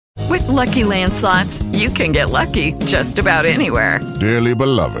Lucky Land Slots, you can get lucky just about anywhere. Dearly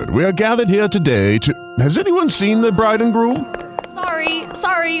beloved, we are gathered here today to... Has anyone seen the bride and groom?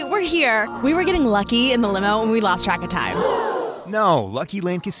 Sorry, we're here. We were getting lucky in the limo and we lost track of time. No, Lucky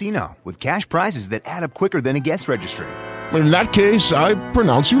Land Casino, with cash prizes that add up quicker than a guest registry. In that case, I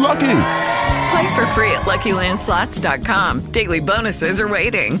pronounce you lucky. Play for free at LuckyLandSlots.com. Daily bonuses are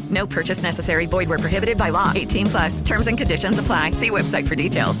waiting. No purchase necessary. Void where prohibited by law. 18+. Terms and conditions apply. See website for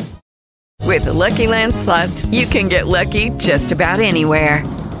details. With the Lucky Land Slots, you can get lucky just about anywhere.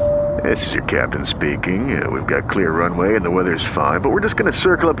 This is your captain speaking. We've got clear runway and the weather's fine, but we're just going to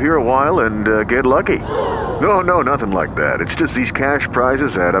circle up here a while and get lucky. No, nothing like that. It's just these cash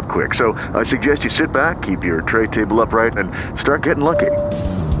prizes add up quick. So I suggest you sit back, keep your tray table upright, and start getting lucky.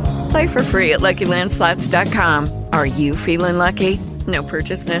 Play for free at LuckyLandSlots.com. Are you feeling lucky? No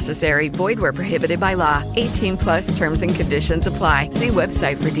purchase necessary. Void where prohibited by law. 18+ terms and conditions apply. See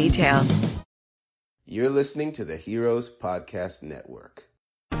website for details. You're listening to the Heroes Podcast Network.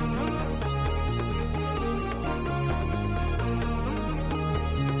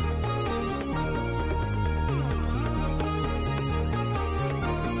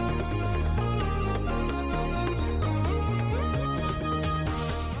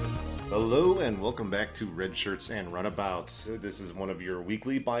 Hello and welcome back to Red Shirts and Runabouts. This is one of your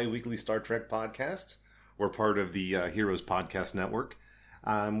weekly, bi-weekly Star Trek podcasts. We're part of the Heroes Podcast Network.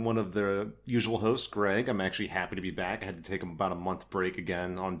 I'm one of the usual hosts, Greg. I'm actually happy to be back. I had to take about a month break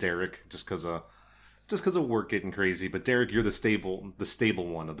again on Derek just because of work getting crazy. But Derek, you're the stable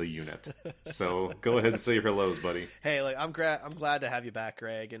one of the unit. So go ahead and say your hellos, buddy. Hey, I'm glad to have you back,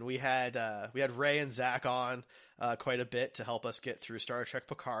 Greg. And we had Ray and Zach on quite a bit to help us get through Star Trek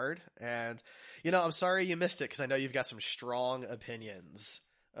Picard. And, I'm sorry you missed it because I know you've got some strong opinions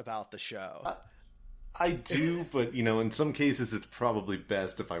about the show. I do, but, in some cases it's probably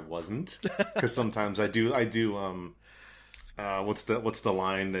best if I wasn't. Because sometimes I do, what's the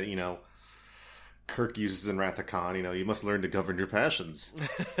line that, Kirk uses in Wrath of Khan, you must learn to govern your passions.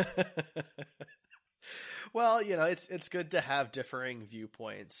 Well, it's good to have differing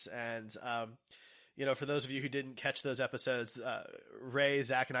viewpoints. And, for those of you who didn't catch those episodes, Ray,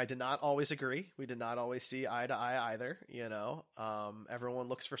 Zach, and I did not always agree. We did not always see eye to eye either. Everyone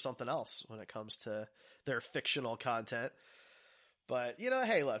looks for something else when it comes to their fictional content. But,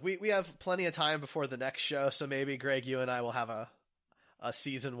 hey, look, we have plenty of time before the next show. So maybe, Greg, you and I will have a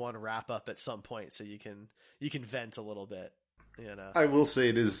season 1 wrap up at some point so you can vent a little bit. I will say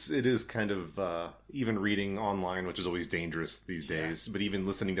it is kind of even reading online, which is always dangerous these days, but even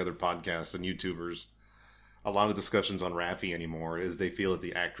listening to other podcasts and YouTubers, a lot of discussions on Raffi anymore is they feel that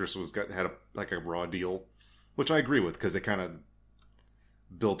the actress had a raw deal, which I agree with because they kind of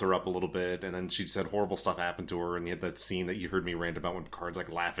built her up a little bit, and then she said horrible stuff happened to her, and you had that scene that you heard me rant about when Picard's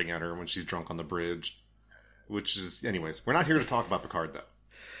laughing at her when she's drunk on the bridge, which is, anyways, we're not here to talk about Picard though.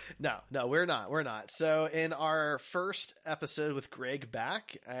 No, we're not. So in our first episode with Greg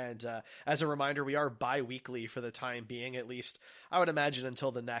back, and as a reminder, we are bi-weekly for the time being, at least I would imagine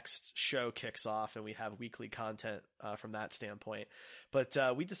until the next show kicks off and we have weekly content from that standpoint. But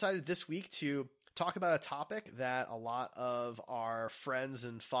we decided this week to talk about a topic that a lot of our friends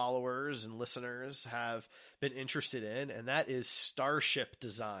and followers and listeners have been interested in, and that is starship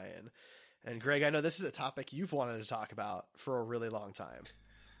design. And Greg, I know this is a topic you've wanted to talk about for a really long time.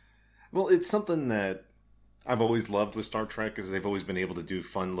 Well, it's something that I've always loved with Star Trek is they've always been able to do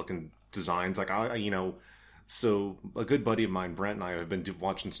fun-looking designs. So a good buddy of mine, Brent, and I have been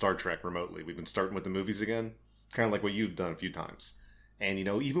watching Star Trek remotely. We've been starting with the movies again, kind of like what you've done a few times. And,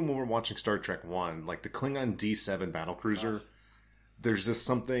 even when we're watching Star Trek 1, like the Klingon D7 battlecruiser, there's just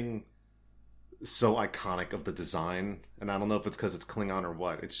something so iconic of the design. And I don't know if it's because it's Klingon or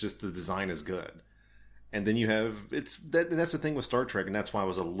what. It's just the design is good. And then you have, that's the thing with Star Trek, and that's why I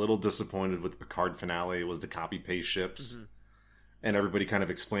was a little disappointed with the Picard finale, was the copy-paste ships. Mm-hmm. And everybody kind of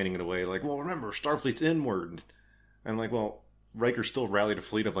explaining it away, well, remember, Starfleet's inward. And well, Riker still rallied a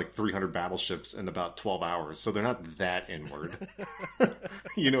fleet of 300 battleships in about 12 hours, so they're not that inward.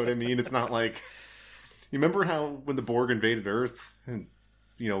 You know what I mean? It's not you remember how when the Borg invaded Earth, and,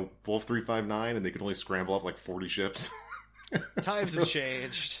 Wolf 359, and they could only scramble up 40 ships? Times have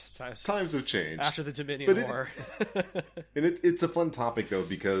changed. Times have changed after the Dominion War. And it's a fun topic though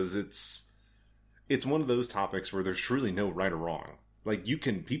because it's one of those topics where there's truly no right or wrong.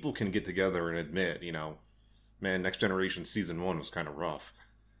 People can get together and admit, man, Next Generation season 1 was kind of rough.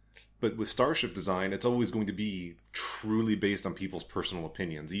 But with starship design, it's always going to be truly based on people's personal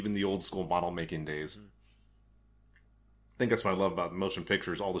opinions, even the old school model making days. Mm-hmm. I think that's what I love about motion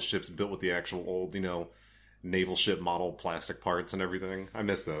pictures. All the ships built with the actual old, naval ship model plastic parts and everything. I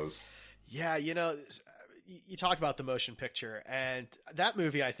miss those. Yeah, you talk about the motion picture, and that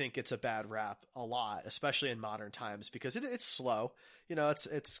movie, I think, gets a bad rap a lot, especially in modern times, because it's slow.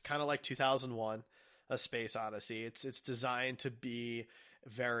 It's kind of like 2001, A Space Odyssey. It's designed to be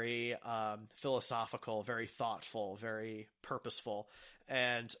very philosophical, very thoughtful, very purposeful.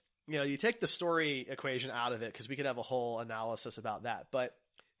 And, you take the story equation out of it, because we could have a whole analysis about that. But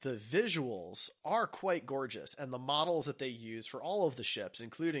the visuals are quite gorgeous, and the models that they use for all of the ships,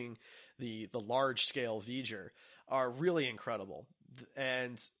 including the large scale V'ger, are really incredible.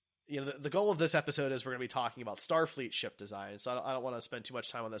 And the goal of this episode is we're going to be talking about Starfleet ship design, so I don't want to spend too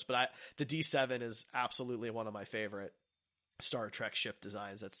much time on this, but the D7 is absolutely one of my favorite Star Trek ship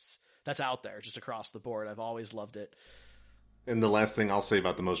designs that's out there just across the board. I've always loved it. And the last thing I'll say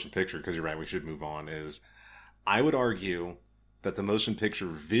about the motion picture, because you're right, we should move on, is I would argue that the motion picture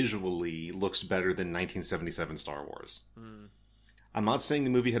visually looks better than 1977 Star Wars. I'm not saying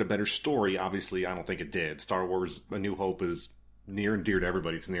the movie had a better story. Obviously, I don't think it did. Star Wars A New Hope is near and dear to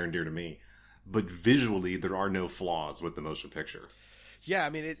everybody. It's near and dear to me. But visually, there are no flaws with the motion picture. Yeah,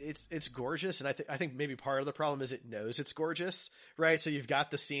 I mean, it's gorgeous, and I think maybe part of the problem is it knows it's gorgeous, right? So you've got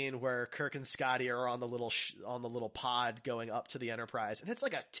the scene where Kirk and Scotty are on the little pod going up to the Enterprise, and it's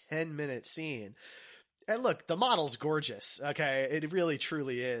like a 10-minute scene. And look, the model's gorgeous. Okay, it really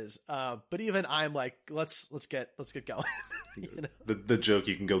truly is. But even I'm like, let's get going. The joke,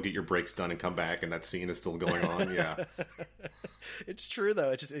 you can go get your breaks done and come back, and that scene is still going on. Yeah, it's true though.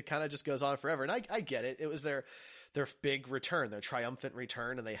 It kind of just goes on forever, and I get it. It was their big return, their triumphant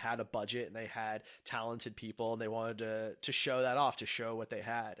return, and they had a budget and they had talented people, and they wanted to show that off, to show what they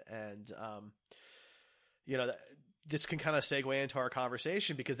had. And this can kind of segue into our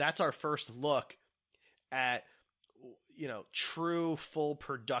conversation, because that's our first look at true full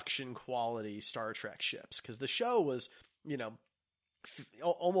production quality Star Trek ships, because the show was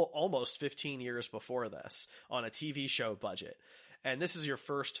almost 15 years before this on a TV show budget, and this is your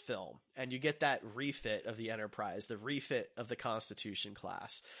first film, and you get that refit of the Enterprise, the refit of the Constitution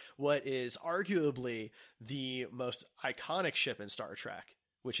class, what is arguably the most iconic ship in Star Trek,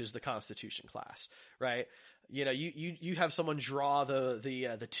 which is the Constitution class, right? You have someone draw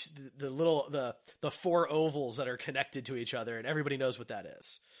the four ovals that are connected to each other, and everybody knows what that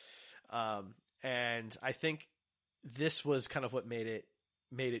is. And I think this was kind of what made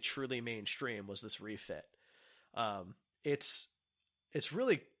it truly mainstream, was this refit. It's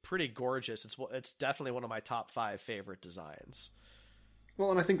really pretty gorgeous. It's definitely one of my top 5 favorite designs.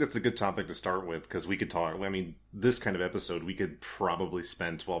 Well, and I think that's a good topic to start with, because we could talk. I mean, this kind of episode we could probably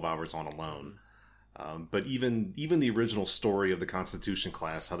spend 12 hours on alone. But even the original story of the Constitution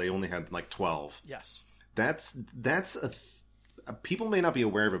class, how they only had like 12. Yes. That's people may not be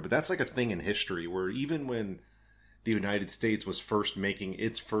aware of it, but that's like a thing in history, where even when the United States was first making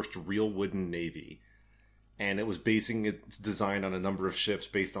its first real wooden navy, and it was basing its design on a number of ships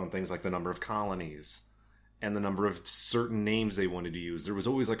based on things like the number of colonies and the number of certain names they wanted to use, there was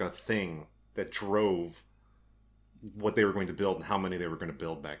always like a thing that drove what they were going to build and how many they were going to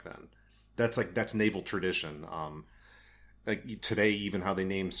build back then. That's naval tradition. Like today, even how they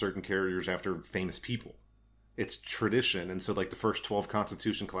name certain carriers after famous people, it's tradition. And so, like the first 12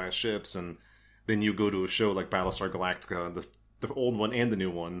 Constitution class ships, and then you go to a show like Battlestar Galactica, the old one and the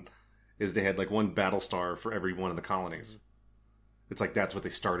new one, is they had like one Battlestar for every one of the colonies. It's like that's what they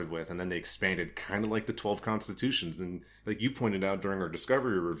started with, and then they expanded, kind of like the 12 Constitutions. And like you pointed out during our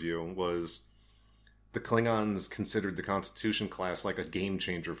Discovery review, was the Klingons considered the Constitution class like a game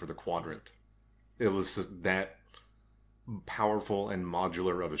changer for the Quadrant. It was that powerful and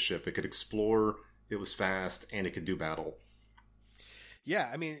modular of a ship. It could explore, it was fast, and it could do battle. Yeah,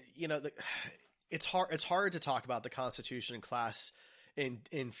 I mean, it's hard to talk about the Constitution class in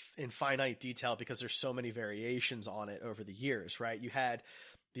finite detail, because there's so many variations on it over the years, right? You had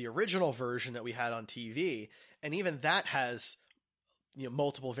the original version that we had on TV, and even that has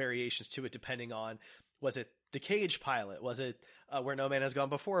multiple variations to it, depending on, was it the Cage pilot? Was it Where No Man Has Gone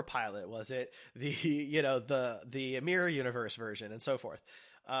Before pilot? Was it the Mirror Universe version, and so forth?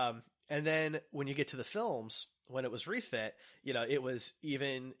 And then when you get to the films, when it was refit, it was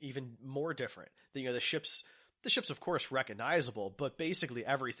even more different. The ships, of course, recognizable, but basically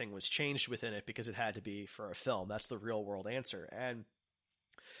everything was changed within it because it had to be for a film. That's the real world answer. And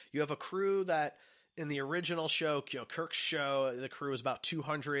you have a crew that, in the original show, Kirk's show, the crew was about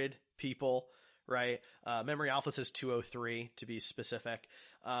 200 people, right? Memory Alpha says 203 to be specific.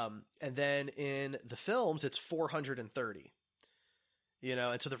 And then in the films, it's 430.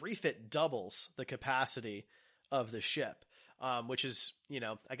 And so the refit doubles the capacity of the ship, which is,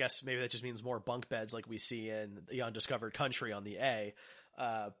 I guess maybe that just means more bunk beds like we see in the Undiscovered Country on the A.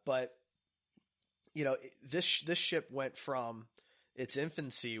 But you know, this ship went from its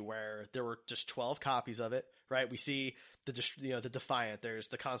infancy where there were just 12 copies of it, right? We see the Defiant, there's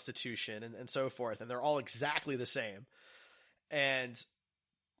the Constitution and so forth, and they're all exactly the same. And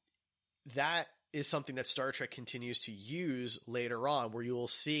that is something that Star Trek continues to use later on, where you will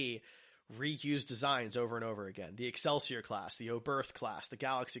see reused designs over and over again. The Excelsior class, the Oberth class, the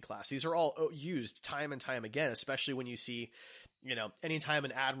Galaxy class. These are all used time and time again, especially when you see, you know, anytime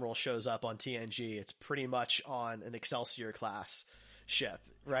an admiral shows up on TNG, it's pretty much on an Excelsior class ship,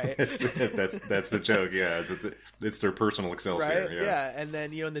 right? that's the joke. Yeah, it's their personal Excelsior. Right? Yeah. And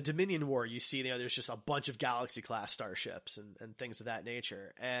then, you know, in the Dominion War, you see, you know, there's just a bunch of Galaxy class starships and things of that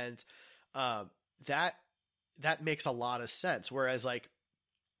nature. And that makes a lot of sense. Whereas, like,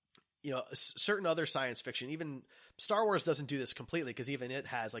 you know, certain other science fiction, even Star Wars doesn't do this completely, because even it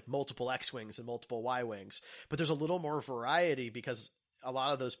has like multiple X-Wings and multiple Y-Wings, but there's a little more variety because a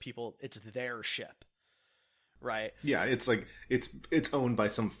lot of those people, it's their ship, right? Yeah, it's like it's owned by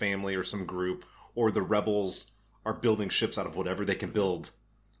some family or some group, or the rebels are building ships out of whatever they can build,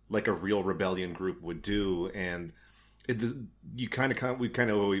 like a real rebellion group would do. And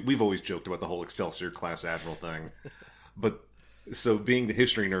we've always joked about the whole Excelsior class admiral thing, but. So being the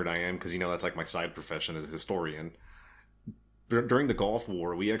history nerd I am, because, you know, that's like my side profession as a historian, during the Gulf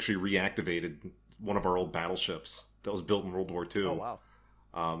War, we actually reactivated one of our old battleships that was built in World War II. Oh,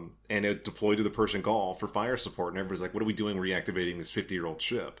 wow. And it deployed to the Persian Gulf for fire support, and everybody's like, what are we doing reactivating this 50-year-old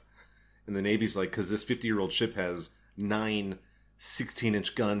ship? And the Navy's like, because this 50-year-old ship has 9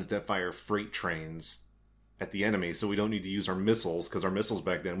 16-inch guns that fire freight trains at the enemy, so we don't need to use our missiles, because our missiles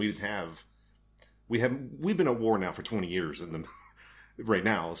back then, we didn't have... We've been at war now for 20 years right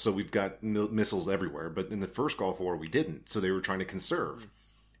now, so we've got missiles everywhere. But in the first Gulf War, we didn't. So they were trying to conserve.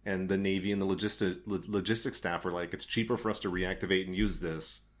 And the Navy and the logistics staff were like, it's cheaper for us to reactivate and use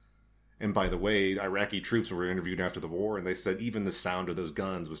this. And by the way, Iraqi troops were interviewed after the war, and they said even the sound of those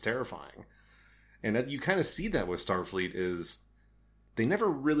guns was terrifying. And you kind of see that with Starfleet is they never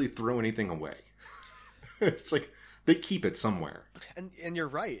really throw anything away. It's like they keep it somewhere. And you're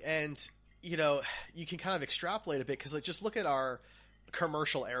right. And... you know, you can kind of extrapolate a bit, because like, just look at our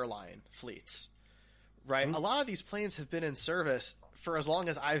commercial airline fleets, right? Mm-hmm. A lot of these planes have been in service for as long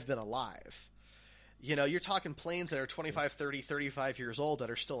as I've been alive. You know, you're talking planes that are 25, 30, 35 years old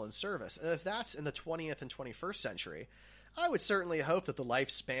that are still in service. And if that's in the 20th and 21st century, I would certainly hope that the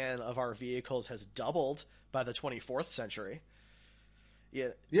lifespan of our vehicles has doubled by the 24th century.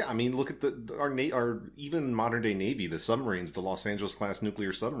 Yeah, I mean, look at our even modern day Navy, the submarines, the Los Angeles class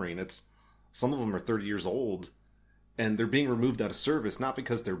nuclear submarine. Some of them are 30 years old, and they're being removed out of service, not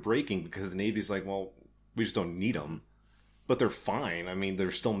because they're breaking, because the Navy's like, well, we just don't need them. But they're fine. I mean,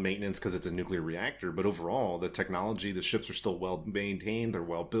 there's still maintenance because it's a nuclear reactor, but overall, the technology, the ships are still well maintained, they're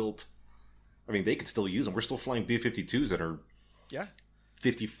well built. I mean, they could still use them. We're still flying B-52s that are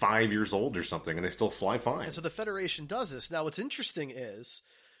 55 years old or something, and they still fly fine. And so the Federation does this. Now, what's interesting is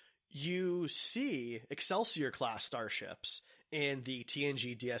you see Excelsior-class starships in the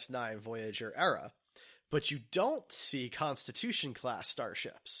TNG DS9 Voyager era, but you don't see Constitution-class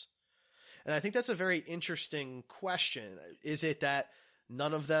starships. And I think that's a very interesting question. Is it that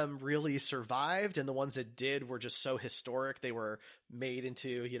none of them really survived, and the ones that did were just so historic they were made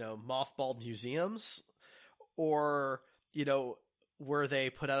into, you know, mothballed museums? Or, you know, were they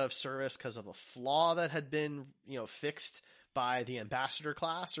put out of service because of a flaw that had been, you know, fixed by the Ambassador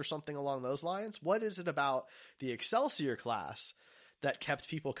class or something along those lines? What is it about the Excelsior class that kept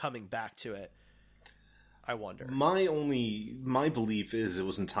people coming back to it? I wonder. My belief is it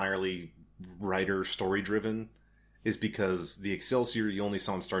was entirely writer story driven, is because the Excelsior you only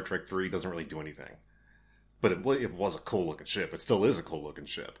saw in Star Trek 3 doesn't really do anything. But it was a cool looking ship. It still is a cool looking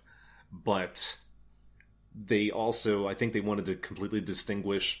ship. But they also, I think they wanted to completely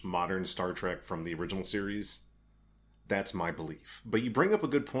distinguish modern Star Trek from the original series. That's my belief. But you bring up a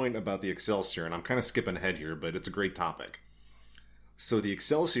good point about the Excelsior, and I'm kind of skipping ahead here, but it's a great topic. So the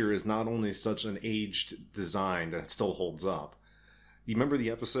Excelsior is not only such an aged design that still holds up. You remember the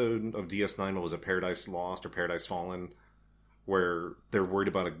episode of DS9, what was it, Paradise Lost or Paradise Fallen, where they're worried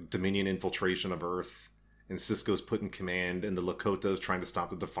about a Dominion infiltration of Earth, and Sisko's put in command, and the Lakota's trying to stop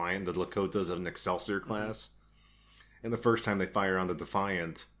the Defiant. The Lakota's of an Excelsior class. Mm-hmm. And the first time they fire on the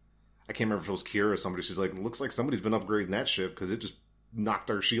Defiant, I can't remember if it was Kira or somebody, she's like, looks like somebody's been upgrading that ship because it just knocked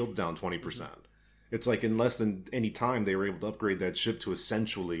our shield down 20%. Mm-hmm. It's like in less than any time they were able to upgrade that ship to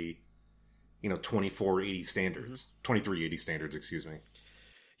essentially, 2480 standards. Mm-hmm. 2380 standards, excuse me.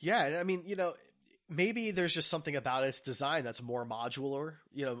 Yeah, I mean, maybe there's just something about its design that's more modular,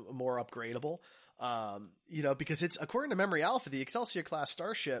 more upgradable. Because it's, according to Memory Alpha, the Excelsior class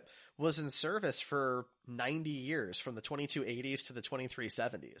starship was in service for 90 years, from the 2280s to the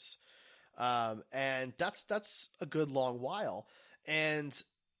 2370s. And that's a good long while. And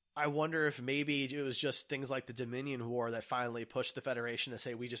I wonder if maybe it was just things like the Dominion War that finally pushed the Federation to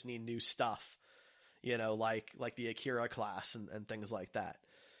say, we just need new stuff, like the Akira class and things like that.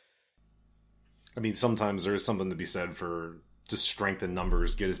 I mean, sometimes there is something to be said for just strength in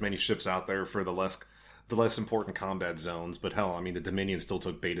numbers, get as many ships out there for the less important combat zones. But hell, I mean, the Dominion still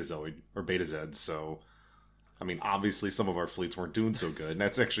took Betazoid or Betazeds, so I mean, obviously some of our fleets weren't doing so good. And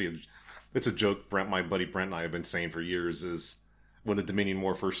that's actually it's a joke my buddy Brent and I have been saying for years, is when the Dominion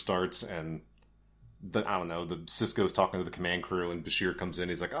War first starts and the Sisko's talking to the command crew and Bashir comes in,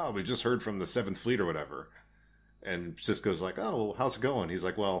 he's like, oh, we just heard from the 7th Fleet or whatever. And Sisko's like, oh, well, how's it going? He's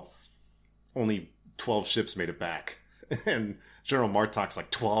like, well, only 12 ships made it back. And General Martok's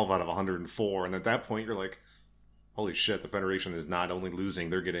like 12 out of 104. And at that point, you're like, holy shit, the Federation is not only losing,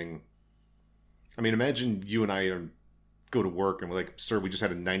 they're getting... I mean, imagine you and I go to work and we're like, sir, we just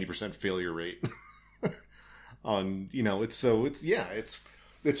had a 90% failure rate.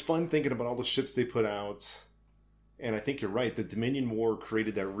 It's fun thinking about all the ships they put out. And I think you're right. The Dominion War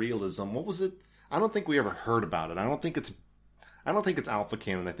created that realism. What was it? I don't think we ever heard about it. I don't think it's Alpha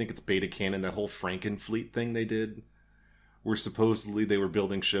Canon. I think it's Beta Canon, that whole Franken fleet thing they did, where supposedly they were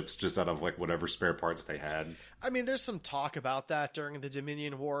building ships just out of like whatever spare parts they had. I mean, there's some talk about that during the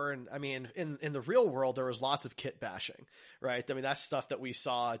Dominion War, and I mean, in the real world, there was lots of kit bashing, right? I mean, that's stuff that we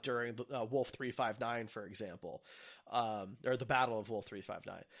saw during Wolf 359, for example, or the Battle of Wolf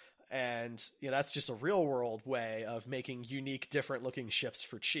 359. And, that's just a real world way of making unique, different looking ships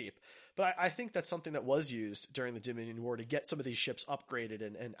for cheap. But I think that's something that was used during the Dominion War to get some of these ships upgraded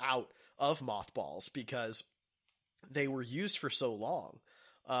and out of mothballs, because they were used for so long.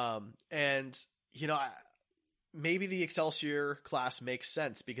 Maybe the Excelsior class makes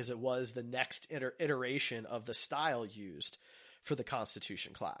sense because it was the next iteration of the style used for the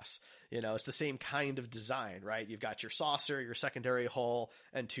Constitution class. It's the same kind of design, right? You've got your saucer, your secondary hull,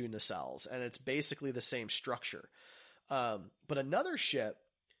 and 2 nacelles, and it's basically the same structure. But another ship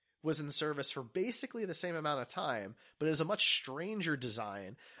was in service for basically the same amount of time, but it is a much stranger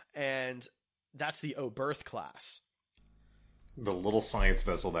design, and that's the Oberth class. The little science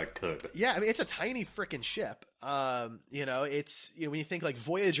vessel that could. Yeah, I mean, it's a tiny freaking ship. It's, when you think like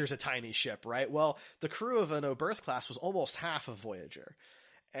Voyager's a tiny ship, right? Well, the crew of an Oberth class was almost half of Voyager.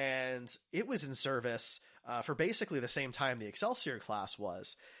 And it was in service for basically the same time the Excelsior class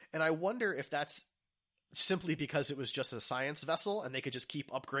was. And I wonder if that's simply because it was just a science vessel and they could just keep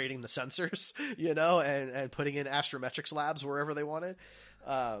upgrading the sensors, and putting in astrometrics labs wherever they wanted.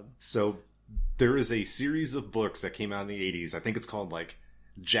 So there is a series of books that came out in the 80s. I think it's called like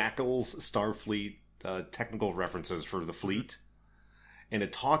Jackal's Starfleet Technical References for the Fleet. And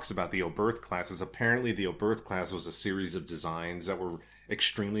it talks about the Oberth classes. Apparently the Oberth class was a series of designs that were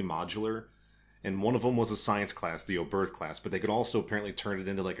extremely modular. And one of them was a science class, the Oberth class, but they could also apparently turn it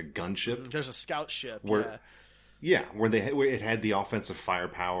into like a gunship. There's a scout ship, where it had the offensive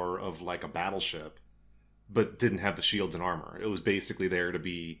firepower of like a battleship, but didn't have the shields and armor. It was basically there to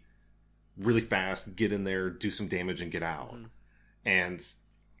be really fast, get in there, do some damage, and get out. Mm-hmm. And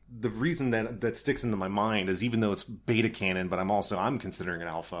the reason that sticks into my mind is, even though it's Beta Canon, but I'm considering it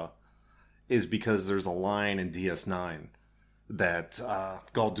Alpha, is because there's a line in DS9 that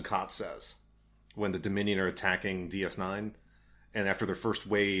Gul Dukat says when the Dominion are attacking DS9, and after their first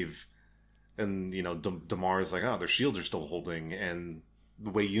wave, and Damar's like, oh, their shields are still holding, and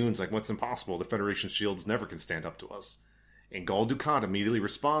the Weiyun's like, what's impossible? The Federation shields never can stand up to us. And Gul Dukat immediately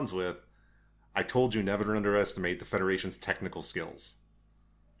responds with, I told you never to underestimate the Federation's technical skills.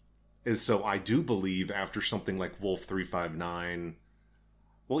 And so I do believe after something like Wolf 359,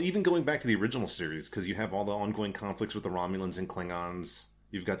 well, even going back to the original series, because you have all the ongoing conflicts with the Romulans and Klingons,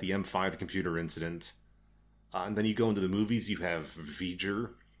 you've got the M5 computer incident, and then you go into the movies, you have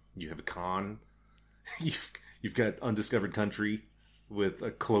V'ger, you have Khan, you've got Undiscovered Country with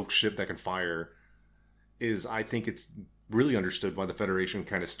a cloaked ship that can fire. I think it's really understood why the Federation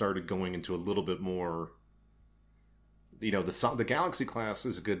kind of started going into a little bit more, the Galaxy class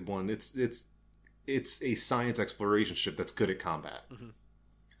is a good one. It's a science exploration ship that's good at combat. Mm-hmm.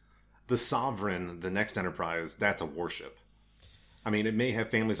 The Sovereign, the next Enterprise, that's a warship. I mean, it may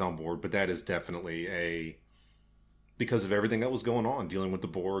have families on board, but that is definitely because of everything that was going on, dealing with the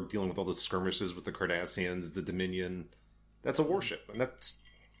Borg, dealing with all the skirmishes with the Cardassians, the Dominion, that's a warship. And that's,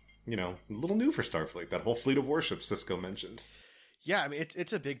 a little new for Starfleet, that whole fleet of warships Sisko mentioned. Yeah, I mean,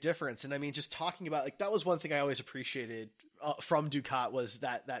 it's a big difference. And I mean, just talking about, like, that was one thing I always appreciated from Dukat was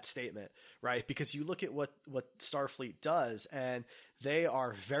that statement, right? Because you look at what Starfleet does, and they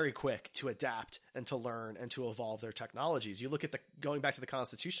are very quick to adapt and to learn and to evolve their technologies. You look at going back to the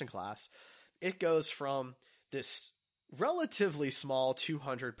Constitution class, it goes from this relatively small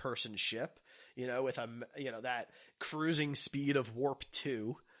 200 person ship, with that cruising speed of warp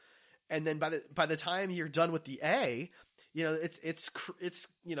 2. And then by the time you're done with the A, it's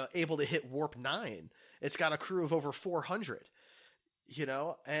able to hit warp 9. It's got a crew of over 400,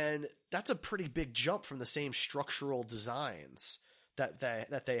 and that's a pretty big jump from the same structural designs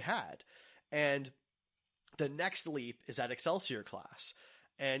that they had. And the next leap is that Excelsior class.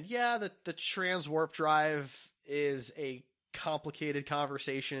 And yeah, the transwarp drive is a complicated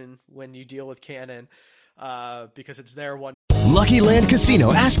conversation when you deal with canon, because it's their one. Lucky Land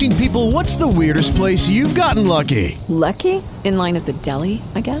Casino, asking people, what's the weirdest place you've gotten lucky? Lucky? In line at the deli,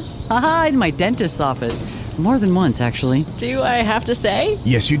 I guess? Aha, in my dentist's office. More than once, actually. Do I have to say?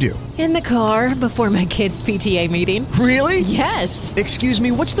 Yes, you do. In the car before my kids' PTA meeting. Really? Yes. Excuse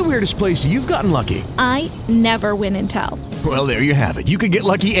me, what's the weirdest place you've gotten lucky? I never win and tell. Well, there you have it. You can get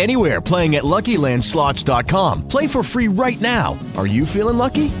lucky anywhere, playing at LuckyLandSlots.com. Play for free right now. Are you feeling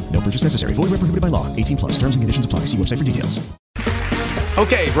lucky? No purchase necessary. Void where prohibited by law. 18+. Terms and conditions apply. See website for details.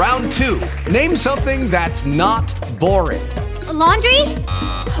 Okay, round 2. Name something that's not boring. A laundry?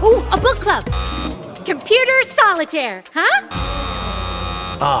 Ooh, a book club. Computer solitaire, huh?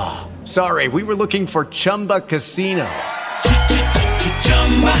 Ah, oh, sorry. We were looking for Chumba Casino.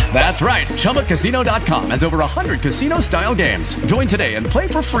 That's right. ChumbaCasino.com has over 100 casino-style games. Join today and play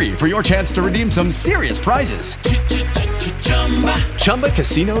for free for your chance to redeem some serious prizes.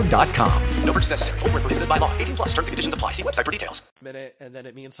 ChumbaCasino.com. No purchase necessary. Void where prohibited by law. 18+. Terms and conditions apply. See website for details. Minute, and then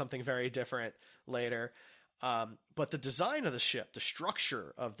it means something very different later. But the design of the ship, the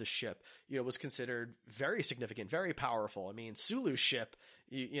structure of the ship, was considered very significant, very powerful. I mean, Sulu's ship,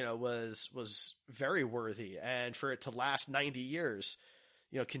 was very worthy, and for it to last 90 years,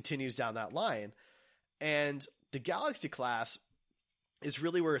 continues down that line. And the Galaxy class is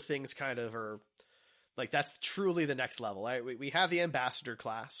really where things kind of are like, that's truly the next level. Right? We have the Ambassador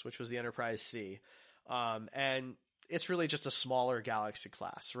class, which was the Enterprise C, and it's really just a smaller Galaxy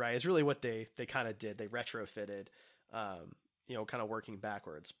class, right? It's really what they kind of did. They retrofitted, kind of working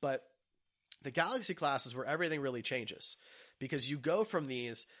backwards. But the Galaxy class is where everything really changes, because you go from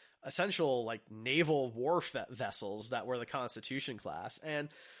these essential like naval war vessels that were the Constitution class, and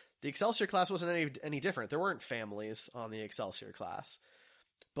the Excelsior class wasn't any different. There weren't families on the Excelsior class,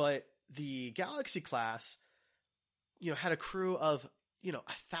 but the Galaxy class, had a crew of,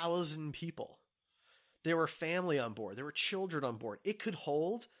 1,000 people. There were family on board. There were children on board. It could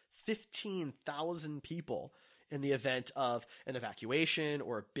hold 15,000 people in the event of an evacuation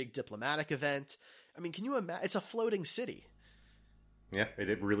or a big diplomatic event. I mean, can you imagine? It's a floating city. Yeah,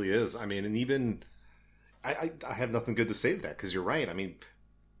 it really is. I mean, and even I have nothing good to say to that, because you're right. I mean,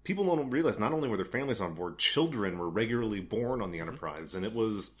 people don't realize not only were their families on board, children were regularly born on the Enterprise, and it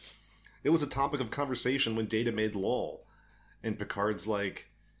was a topic of conversation when Data made Lol, and Picard's like,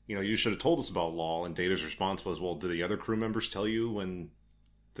 you should have told us about Lol, and Data's response was, well, do the other crew members tell you when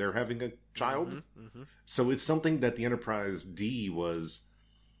they're having a child? Mm-hmm, mm-hmm. So it's something that the Enterprise D was,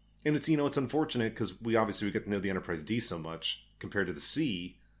 and it's, it's unfortunate because we get to know the Enterprise D so much compared to the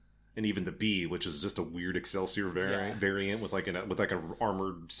C, and even the B, which is just a weird Excelsior variant with like a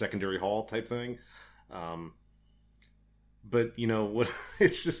armored secondary hull type thing. But what?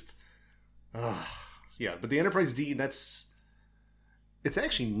 It's just, yeah. But the Enterprise D, it's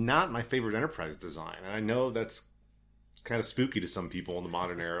actually not my favorite Enterprise design, and I know that's kind of spooky to some people in the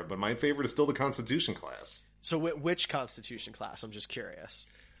modern era, but my favorite is still the Constitution class. So which Constitution class? I'm just curious.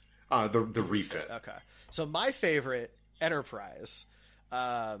 The refit. Okay. So my favorite Enterprise,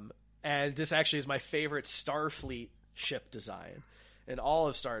 and this actually is my favorite Starfleet ship design in all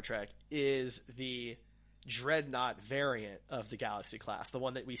of Star Trek, is the Dreadnought variant of the Galaxy class, the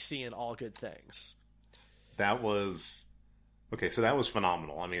one that we see in All Good Things. That was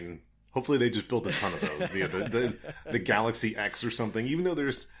phenomenal. I mean, hopefully they just build a ton of those. the Galaxy X or something. Even though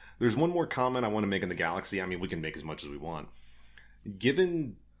there's one more comment I want to make in the Galaxy. I mean, we can make as much as we want.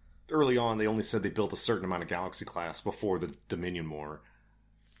 Given early on, they only said they built a certain amount of Galaxy class before the Dominion War.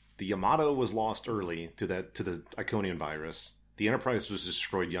 The Yamato was lost early to the Iconian virus. The Enterprise was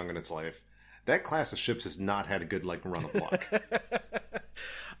destroyed young in its life. That class of ships has not had a good run of luck.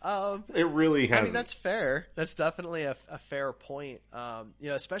 It really hasn't. I mean, that's fair. That's definitely a fair point.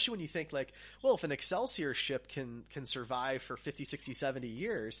 Especially when you think if an Excelsior ship can survive for 50, 60, 70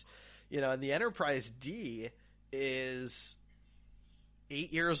 years, and the Enterprise D is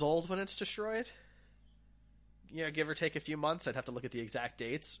 8 years old when it's destroyed. give or take a few months. I'd have to look at the exact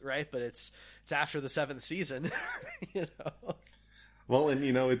dates, right? But it's after the 7th season, Well, and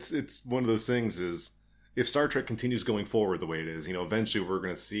it's one of those things is if Star Trek continues going forward the way it is, eventually we're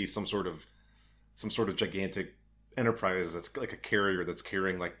going to see some sort of gigantic enterprise that's like a carrier that's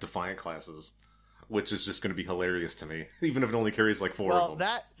carrying like Defiant classes, which is just going to be hilarious to me, even if it only carries like 4 of them.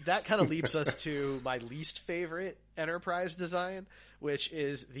 Well, that kind of leads us to my least favorite Enterprise design, which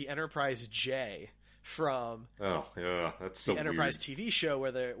is the Enterprise J from that's so the Enterprise weird. TV show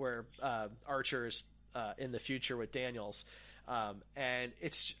where Archer's in the future with Daniels. And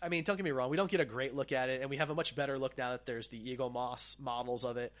it's, I mean, don't get me wrong, we don't get a great look at it, and we have a much better look now that there's the Ego Moss models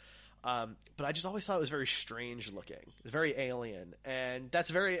of it. But I just always thought it was very strange looking, very alien, and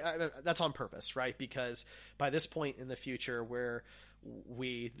that's on purpose, right? Because by this point in the future, where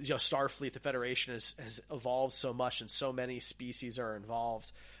Starfleet, the Federation has evolved so much, and so many species are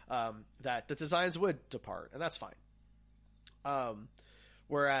involved, that the designs would depart, and that's fine.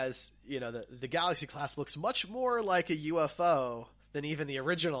 Whereas the Galaxy class looks much more like a UFO than even the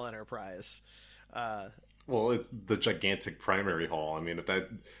original Enterprise. Well, it's the gigantic primary hull. I mean,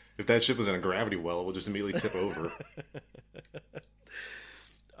 if that ship was in a gravity well, it will just immediately tip over.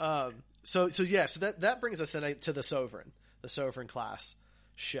 So that brings us then to the Sovereign class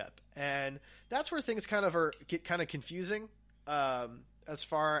ship, and that's where things get kind of confusing as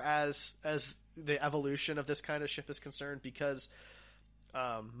far as the evolution of this kind of ship is concerned, because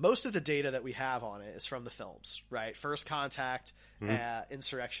most of the data that we have on it is from the films, right? First Contact,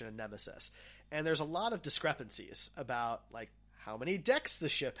 Insurrection, and Nemesis. And there's a lot of discrepancies about like how many decks the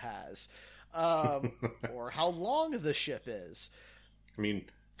ship has, or how long the ship is. I mean,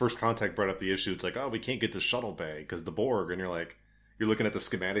 First Contact brought up the issue. It's like, oh, we can't get to shuttle bay because the Borg, and you're looking at the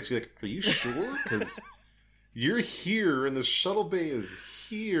schematics. You're like, are you sure? Because you're here and the shuttle bay is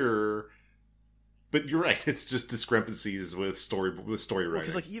here. But you're right; it's just discrepancies with story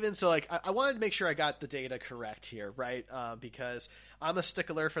writing. Because even so, I wanted to make sure I got the data correct here, right? Because I'm a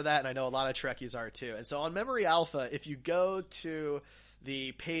stickler for that, and I know a lot of Trekkies are too. And so on Memory Alpha, if you go to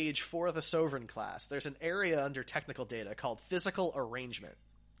the page for the Sovereign class, there's an area under technical data called Physical Arrangement,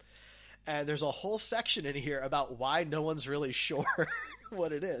 and there's a whole section in here about why no one's really sure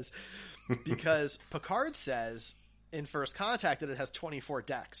what it is, because Picard says in First Contact that it has 24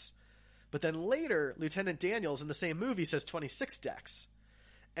 decks. But then later, Lieutenant Daniels in the same movie says 26 decks.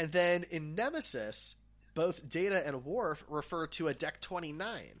 And then in Nemesis, both Data and Worf refer to a deck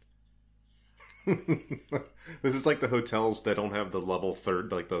 29. This is like the hotels that don't have the level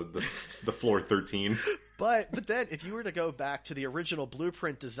third, like the floor 13. But then if you were to go back to the original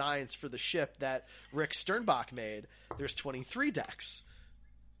blueprint designs for the ship that Rick Sternbach made, there's 23 decks.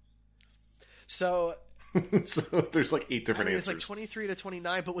 So there's like 8 different answers. It's like 23 to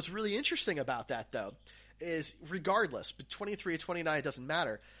 29, but what's really interesting about that, though, is regardless, but 23 to 29, it doesn't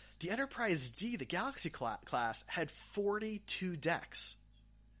matter. The Enterprise D, the Galaxy class, had 42 decks.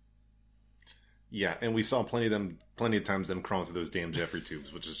 Yeah, and we saw plenty of times them crawling through those damn Jeffrey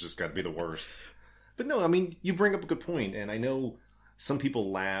tubes, which has just got to be the worst. But no, I mean, you bring up a good point, and I know some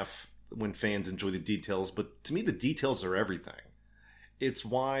people laugh when fans enjoy the details, but to me, the details are everything. It's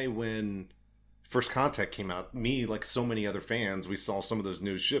why when First Contact came out, me, like so many other fans, we saw some of those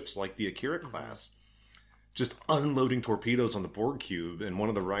new ships, like the Akira class, just unloading torpedoes on the Borg cube, and one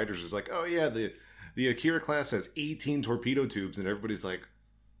of the writers is like, oh yeah, the Akira class has 18 torpedo tubes, and everybody's like,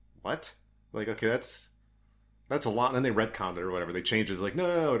 what? Like, okay, that's a lot, and then they retconned it or whatever, they changed it, it's like,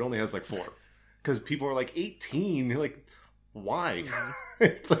 no, it only has like 4. Because people are like, 18? You're like, why?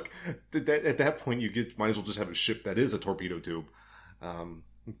 It's like, at that point, might as well just have a ship that is a torpedo tube.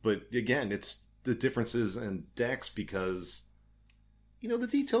 But again, it's the differences in decks because, the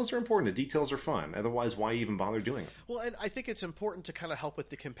details are important. The details are fun. Otherwise, why even bother doing it? Well, and I think it's important to kind of help with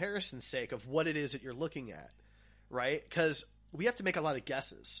the comparison's sake of what it is that you're looking at, right? Because we have to make a lot of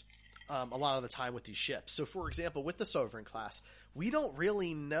guesses a lot of the time with these ships. So, for example, with the Sovereign class, we don't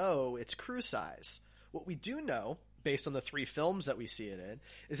really know its crew size. What we do know, based on the 3 films that we see it in,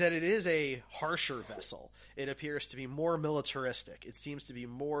 is that it is a harsher vessel. It appears to be more militaristic. It seems to be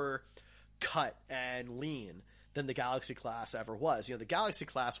more cut and lean than the Galaxy class ever was. The Galaxy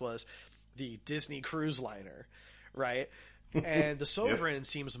class was the Disney cruise liner, right? And the Sovereign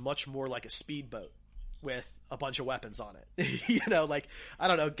seems much more like a speedboat with a bunch of weapons on it. Like, I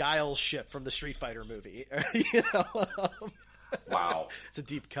don't know, Guile's ship from the Street Fighter movie. Wow. It's a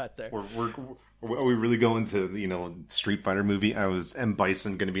deep cut there. Are we really going to, Street Fighter movie? Was M.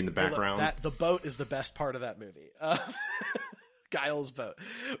 Bison going to be in the background? Well, the boat is the best part of that movie. Guile's boat.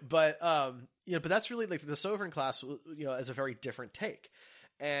 But, but that's really like the Sovereign class, is a very different take.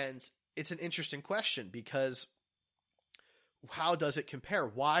 And it's an interesting question because how does it compare?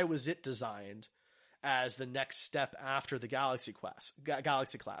 Why was it designed as the next step after the Galaxy class?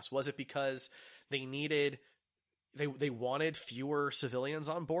 Was it because they wanted fewer civilians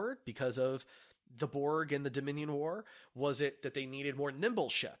on board because of the Borg and the Dominion War? Was it that they needed more nimble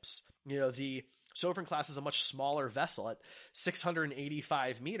ships? The Sovereign class is a much smaller vessel at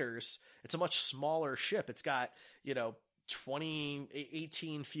 685 meters. It's a much smaller ship. It's got,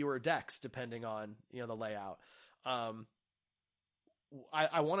 18 fewer decks depending on, the layout. I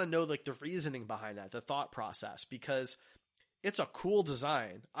want to know like the reasoning behind that, the thought process, because it's a cool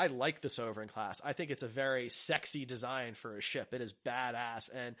design. I like the Sovereign class. I think it's a very sexy design for a ship. It is badass.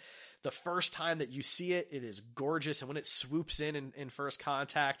 And the first time that you see it, it is gorgeous. And when it swoops in first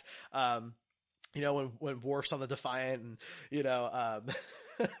contact, when Worf's on the Defiant and,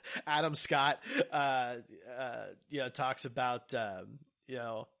 Adam Scott, talks about, the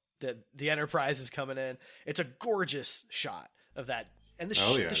Enterprise is coming in. It's a gorgeous shot of that. And the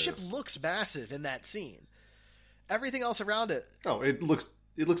ship looks massive in that scene. Everything else around it. Oh, it looks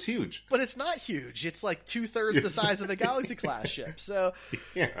huge. But it's not huge. It's like 2/3 the size of a Galaxy class ship. So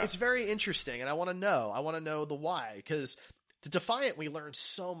It's very interesting. And I want to know the why, because the Defiant, we learned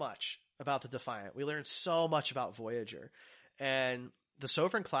so much about the Defiant. We learned so much about Voyager, and the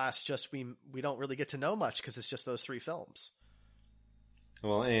Sovereign class, just, we don't really get to know much because it's just those 3 films.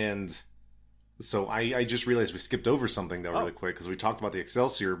 Well, and so I just realized we skipped over something though really quick, because we talked about the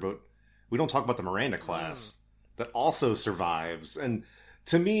Excelsior, but we don't talk about the Miranda class that also survives. And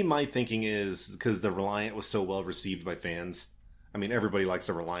to me, my thinking is because the Reliant was so well received by fans. I mean, everybody likes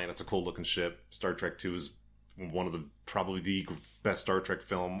the Reliant. It's a cool looking ship. Star Trek 2 is one of probably the best Star Trek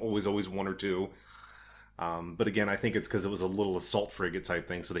film. Always 1 or 2. But again, I think it's because it was a little assault frigate type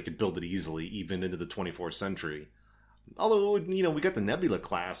thing, so they could build it easily, even into the 24th century. Although, we got the Nebula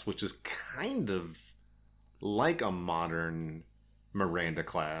class, which is kind of like a modern Miranda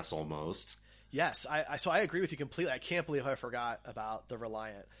class almost. Yes, so I agree with you completely. I can't believe I forgot about the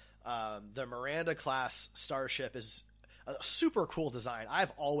Reliant. The Miranda class starship is a super cool design.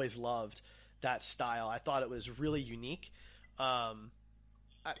 I've always loved that style. I thought it was really unique. I've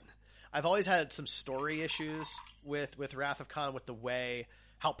always had some story issues with Wrath of Khan, with the way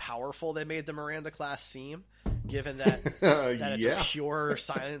how powerful they made the Miranda class seem, given that it's a pure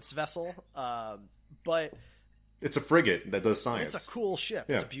science vessel. But it's a frigate that does science. It's a cool ship.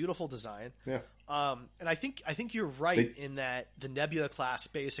 Yeah. It's a beautiful design. Yeah. And I think you're right in that the Nebula class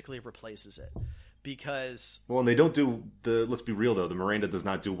basically replaces it, because and they don't do let's be real though, the Miranda does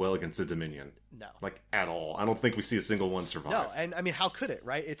not do well against the Dominion. No. Like at all. I don't think we see a single one survive. No, and I mean, how could it,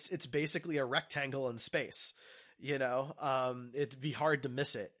 right? It's basically a rectangle in space. It'd be hard to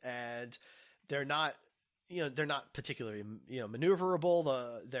miss it, and they're not particularly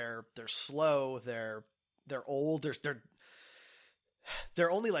maneuverable. They're slow. They're old.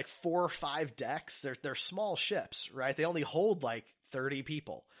 They're only like 4 or 5 decks. They're small ships, right? They only hold like 30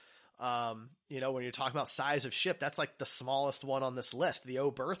 people. When you're talking about size of ship, that's like the smallest one on this list. The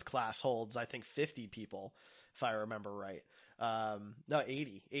Oberth class holds, I think, 50 people, if I remember right.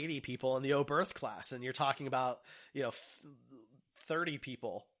 80 people in the Oberth class. And you're talking about, 30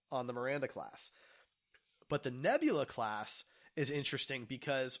 people on the Miranda class. But the Nebula class is interesting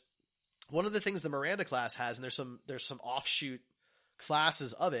because one of the things the Miranda class has, and there's some offshoot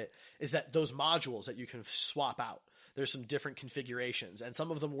classes of it, is that those modules that you can swap out. There's some different configurations, and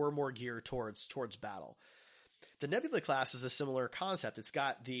some of them were more geared towards battle. The Nebula class is a similar concept. It's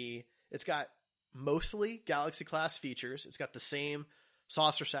got mostly Galaxy class features. It's got the same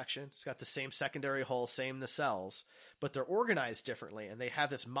saucer section. It's got the same secondary hull, same nacelles, but they're organized differently, and they have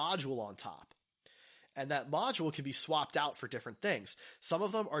this module on top. And that module can be swapped out for different things. Some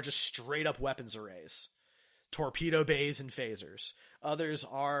of them are just straight up weapons arrays, torpedo bays and phasers. Others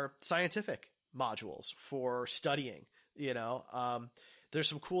are scientific modules for studying, there's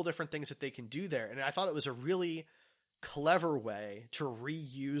some cool different things that they can do there. And I thought it was a really clever way to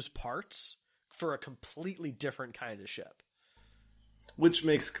reuse parts for a completely different kind of ship. Which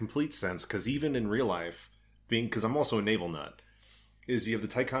makes complete sense, because even in real life, because I'm also a naval nut, is you have the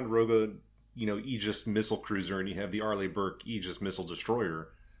Ticonderoga, Aegis missile cruiser, and you have the Arleigh Burke Aegis missile destroyer.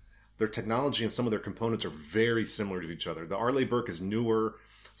 Their technology and some of their components are very similar to each other. The Arleigh Burke is newer,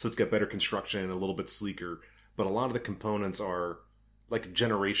 so it's got better construction and a little bit sleeker, but a lot of the components are like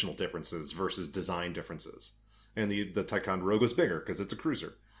generational differences versus design differences. And the Ticonderoga is bigger because it's a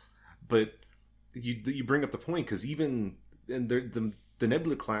cruiser. But you bring up the point, because even the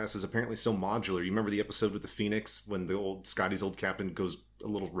Nebula class is apparently so modular. You remember the episode with the Phoenix when Scotty's old captain goes a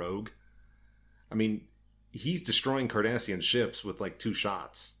little rogue? I mean, he's destroying Cardassian ships with like 2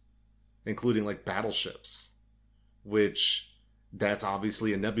 shots, including like battleships, which that's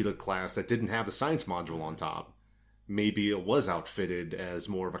obviously a Nebula class that didn't have the science module on top. Maybe it was outfitted as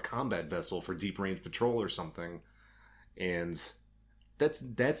more of a combat vessel for deep range patrol or something. And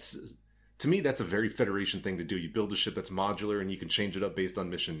that's to me, that's a very Federation thing to do. You build a ship that's modular and you can change it up based on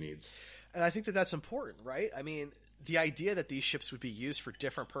mission needs. And I think that that's important, right? I mean, the idea that these ships would be used for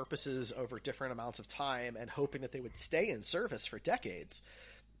different purposes over different amounts of time and hoping that they would stay in service for decades,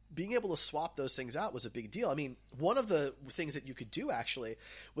 being able to swap those things out was a big deal. I mean, one of the things that you could do actually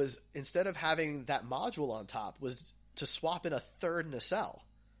was, instead of having that module on top, was to swap in a third nacelle.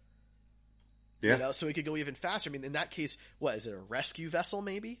 Yeah. You know, so it could go even faster. I mean, in that case, what is it, a rescue vessel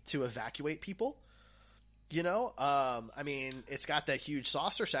maybe to evacuate people? You know, I mean, it's got that huge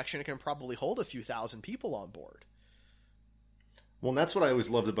saucer section. It can probably hold a few thousand people on board. Well, and that's what I always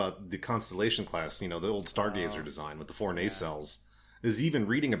loved about the Constellation class, you know, the old Stargazer design with the 4 nacelles. Is even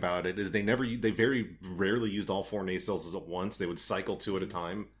reading about it is they very rarely used all 4 nacelles at once. They would cycle 2 at a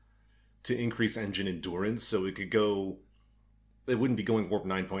time to increase engine endurance, so it could go. It wouldn't be going warp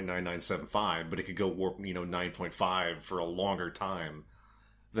 9.9975, but it could go warp 9.5 for a longer time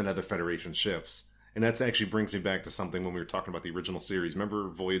than other Federation ships. And that actually brings me back to something when we were talking about the original series. Remember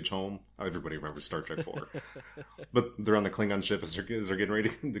Voyage Home? Everybody remembers Star Trek 4. But they're on the Klingon ship as they're getting ready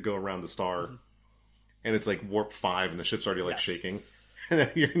to go around the star. And it's like warp 5 and the ship's already shaking.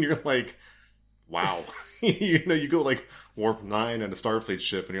 And you're like, wow. You go like warp 9 on a Starfleet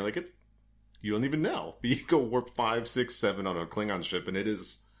ship and you're like, you don't even know. But you go warp 5, 6, 7 on a Klingon ship and it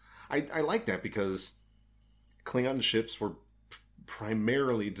is... I like that because Klingon ships were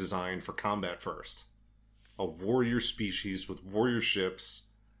primarily designed for combat first. A warrior species with warrior ships.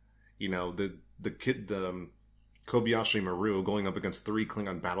 You know, the Kobayashi Maru going up against 3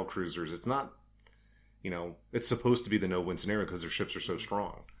 Klingon battle cruisers. It's not... You know, it's supposed to be the no-win scenario because their ships are so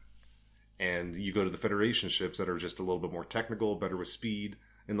strong. And you go to the Federation ships that are just a little bit more technical, better with speed.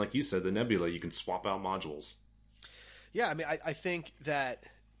 And like you said, the Nebula, you can swap out modules. Yeah, I mean, I think that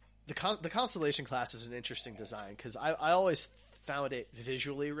the Constellation class is an interesting design because I always found it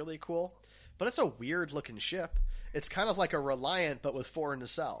visually really cool. But it's a weird-looking ship. It's kind of like a Reliant, but with 4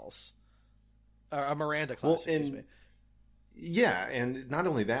 nacelles. Or a Miranda class, excuse me. Yeah, and not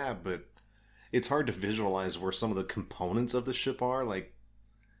only that, but... It's hard to visualize where some of the components of the ship are. Like,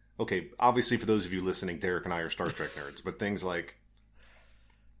 okay, obviously for those of you listening, Derek and I are Star Trek nerds, but things like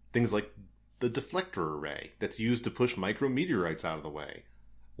the deflector array that's used to push micrometeorites out of the way.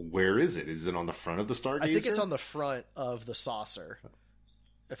 Where is it? Is it on the front of the Stargazer? I think it's on the front of the saucer,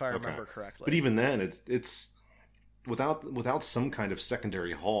 if I remember correctly. But even then, it's without some kind of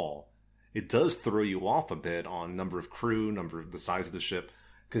secondary haul, it does throw you off a bit on number of crew, the size of the ship.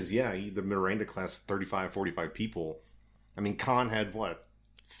 Because, yeah, the Miranda class, 35, 45 people. I mean, Khan had,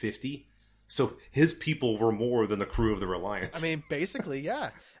 50? So his people were more than the crew of the Reliant. I mean, basically,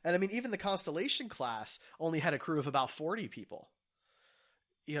 yeah. And I mean, even the Constellation class only had a crew of about 40 people.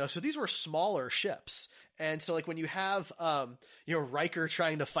 You know, so these were smaller ships. And so, like, when you have, Riker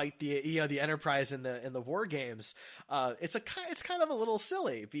trying to fight the Enterprise in the war games, it's kind of a little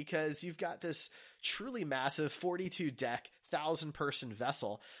silly because you've got this truly massive 42-deck, 1,000-person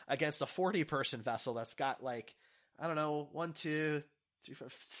vessel against a 40-person vessel that's got, like, I don't know, 1, 2, 3, 4,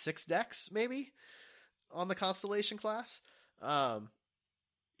 6 decks maybe on the Constellation class.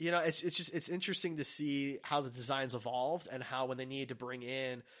 It's interesting to see how the designs evolved and how when they needed to bring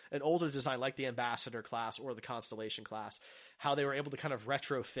in an older design like the Ambassador class or the Constellation class, how they were able to kind of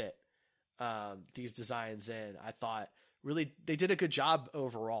retrofit these designs in. I thought really they did a good job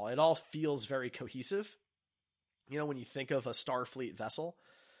overall. It all feels very cohesive, you know, when you think of a Starfleet vessel.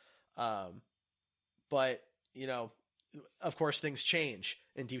 But, you know, of course, things change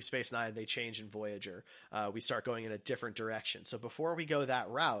in Deep Space Nine. They change in Voyager. We start going in a different direction. So before we go that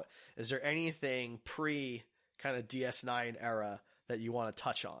route, is there anything pre kind of DS9 era that you want to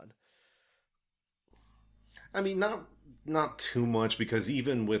touch on? I mean, not too much, because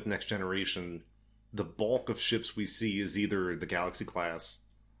even with Next Generation, the bulk of ships we see is either the Galaxy class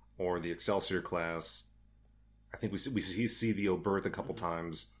or the Excelsior class. I think we see the Oberth a couple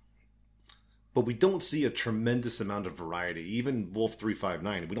times. But we don't see a tremendous amount of variety. Even Wolf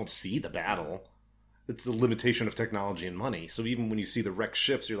 359, we don't see the battle. It's the limitation of technology and money. So even when you see the wrecked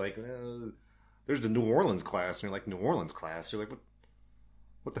ships, you're like, there's the New Orleans class. And you're like, New Orleans class? You're like,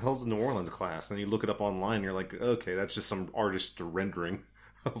 what the hell's the New Orleans class? And then you look it up online, and you're like, okay, that's just some artist rendering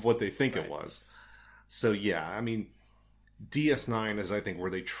of what they think it was. So yeah, I mean, DS9 is, I think,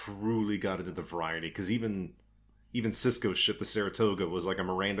 where they truly got into the variety. Because even Sisko's ship, the Saratoga, was like a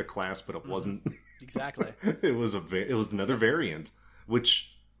Miranda class, but it wasn't. Exactly. It was another variant.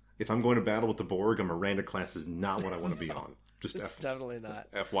 Which, if I'm going to battle with the Borg, a Miranda class is not what I want to be on. Just it's definitely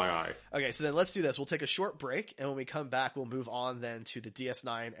not. FYI. Okay, so then let's do this. We'll take a short break, and when we come back, we'll move on then to the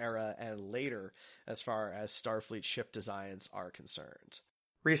DS9 era and later as far as Starfleet ship designs are concerned.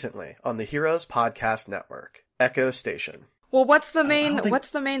 Recently, on the Heroes Podcast Network, Echo Station. Well, what's the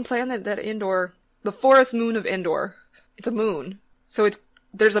main planet that Endor, the forest moon of Endor? It's a moon. So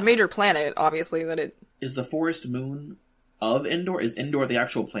there's a major planet, obviously, that it... Is the forest moon of Endor? Is Endor the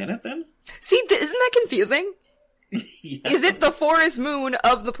actual planet, then? See, isn't that confusing? Yes. Is it the forest moon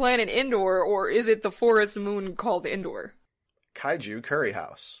of the planet Endor, or is it the forest moon called Endor? Kaiju Curry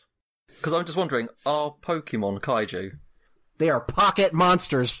House. Because I'm just wondering, are Pokemon kaiju? They are pocket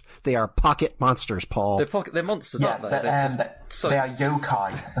monsters. They are pocket monsters, Paul. They're monsters, aren't they? They are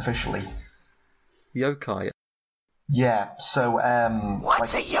yokai, officially. Yokai? Yeah, so,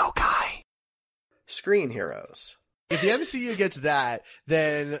 What's a yokai? Screen Heroes. If the MCU gets that,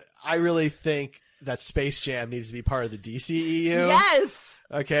 then I really think that Space Jam needs to be part of the DCEU. Yes!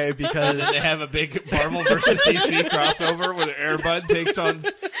 Okay, because... they have a big Marvel versus DC crossover where Air Bud takes on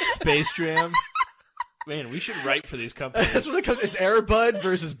Space Jam. Man, we should write for these companies. That's what it comes. It's Air Bud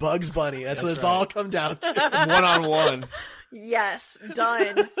versus Bugs Bunny. That's what it's all come down to. 1-on-1. Yes,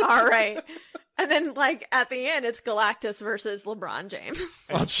 done. All right. And then, like, at the end, it's Galactus versus LeBron James.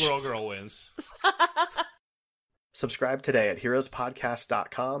 And Squirrel Girl wins. Subscribe today at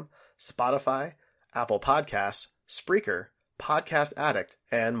heroespodcast.com, Spotify, Apple Podcasts, Spreaker, Podcast Addict,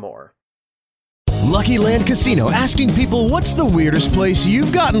 and more. Lucky Land Casino, asking people, what's the weirdest place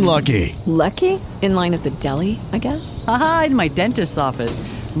you've gotten lucky? Lucky? In line at the deli, I guess? Aha, in my dentist's office.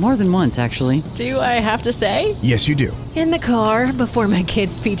 More than once, actually. Do I have to say? Yes, you do. In the car before my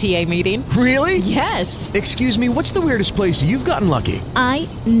kids' PTA meeting. Really? Yes. Excuse me, what's the weirdest place you've gotten lucky? I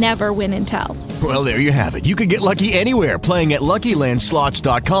never win and tell. Well, there you have it. You can get lucky anywhere, playing at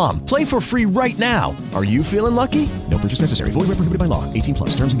LuckyLandSlots.com. Play for free right now. Are you feeling lucky? No purchase necessary. Void where prohibited by law.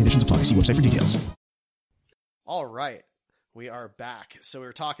 18+. Terms and conditions apply. See website for details. All right. We are back. So we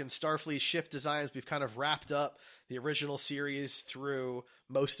were talking Starfleet ship designs. We've kind of wrapped up the original series through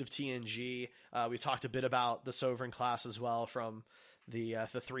most of TNG. We talked a bit about the Sovereign class as well from the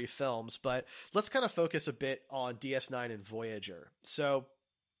 3 films, but let's kind of focus a bit on DS9 and Voyager. So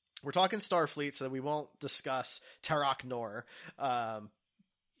we're talking Starfleet, so that we won't discuss Terok Nor.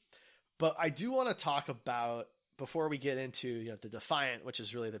 But I do want to talk about, before we get into the Defiant, which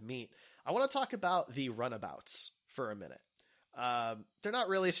is really the meat, I want to talk about the runabouts for a minute. They're not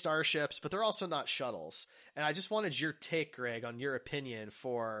really starships, but they're also not shuttles. And I just wanted your take, Greg, on your opinion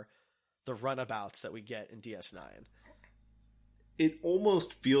for the runabouts that we get in DS9. It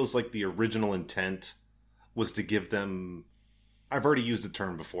almost feels like the original intent was to give them... I've already used the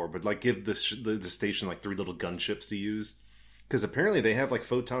term before, but like give the station like 3 little gunships to use. Because apparently they have like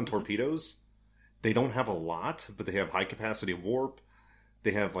photon torpedoes. They don't have a lot, but they have high capacity warp.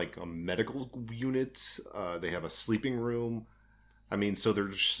 They have like a medical unit. They have a sleeping room. I mean, so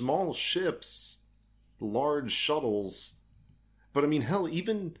they're small ships, large shuttles. But I mean, hell,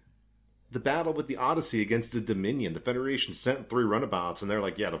 even the battle with the Odyssey against the Dominion, the Federation sent 3 runabouts, and they're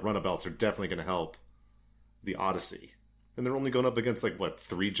like, yeah, the runabouts are definitely going to help the Odyssey. And they're only going up against, 3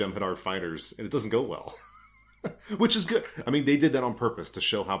 Jem'Hadar fighters, and it doesn't go well. Which is good. I mean, they did that on purpose to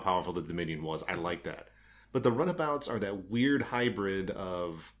show how powerful the Dominion was. I like that. But the runabouts are that weird hybrid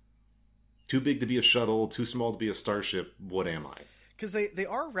of too big to be a shuttle, too small to be a starship. What am I? Because they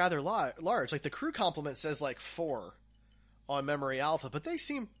are rather large. Like, the crew complement says, 4 on Memory Alpha, but they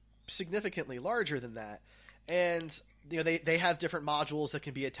seem significantly larger than that. And, they have different modules that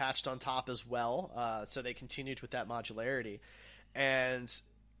can be attached on top as well. So they continued with that modularity. And,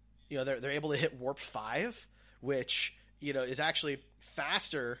 they're able to hit Warp 5, which, is actually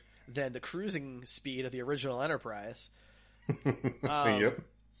faster than the cruising speed of the original Enterprise. Yep.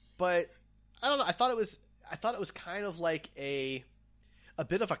 But I don't know. I thought it was kind of like a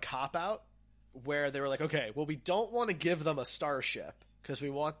bit of a cop-out where they were like, okay, well, we don't want to give them a starship because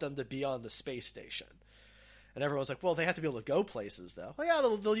we want them to be on the space station. And everyone's like, well, they have to be able to go places, though. Well, yeah,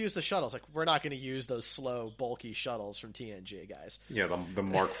 they'll use the shuttles. Like, we're not going to use those slow, bulky shuttles from TNG, guys. Yeah, the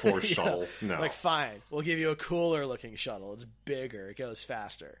Mark IV shuttle. No. Like, fine. We'll give you a cooler-looking shuttle. It's bigger. It goes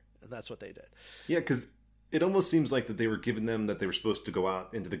faster. And that's what they did. Yeah, because it almost seems like that they were giving them that they were supposed to go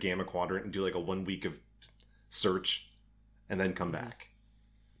out into the Gamma Quadrant and do a 1 week of search and then come back.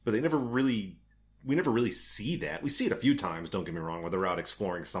 But we never really see that. We see it a few times, don't get me wrong, where they're out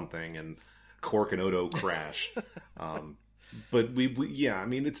exploring something and Quark and Odo crash. But yeah, I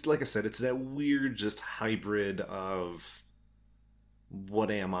mean, it's like I said, it's that weird just hybrid of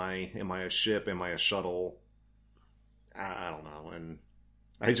what am I? Am I a ship? Am I a shuttle? I don't know. And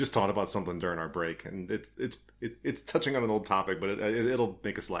I just thought about something during our break, and it's touching on an old topic, but it'll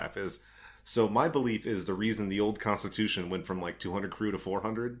make us laugh. So my belief is the reason the old Constitution went from like 200 crew to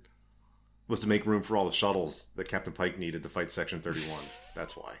 400 was to make room for all the shuttles that Captain Pike needed to fight Section 31.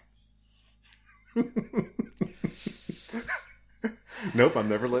 That's why. Nope, I'm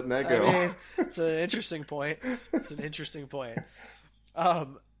never letting that go. I mean, it's an interesting point.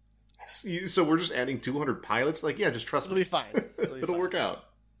 So we're just adding 200 pilots? Like, yeah, just trust me. It'll be fine. It'll work out.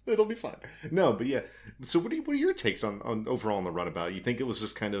 It'll be fine. No, but yeah. So what are your takes on overall on the runabout? You think it was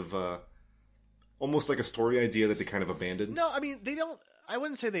just kind of almost like a story idea that they kind of abandoned? No, I mean, they don't... I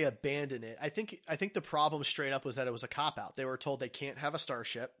wouldn't say they abandoned it. I think the problem straight up was that it was a cop-out. They were told they can't have a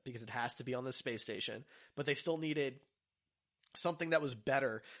starship because it has to be on the space station, but they still needed something that was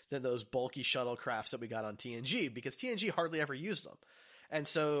better than those bulky shuttlecrafts that we got on TNG, because TNG hardly ever used them. And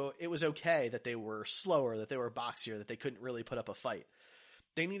so it was okay that they were slower, that they were boxier, that they couldn't really put up a fight.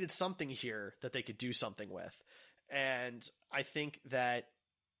 They needed something here that they could do something with. And I think that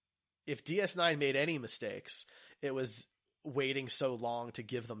if DS9 made any mistakes, it was waiting so long to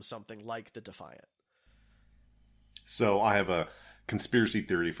give them something like the Defiant. So I have a conspiracy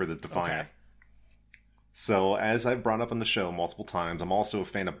theory for the Defiant. Okay. So, as I've brought up on the show multiple times, I'm also a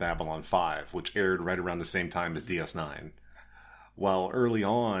fan of Babylon 5, which aired right around the same time as DS9. Well, early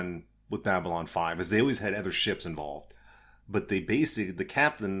on with Babylon 5, as they always had other ships involved, but the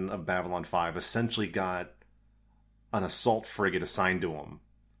captain of Babylon 5 essentially got an assault frigate assigned to him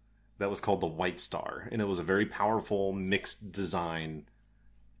that was called the White Star, and it was a very powerful mixed design,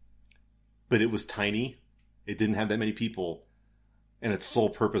 but it was tiny, it didn't have that many people, and its sole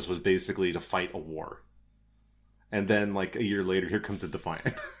purpose was basically to fight a war. And then, like, a year later, here comes the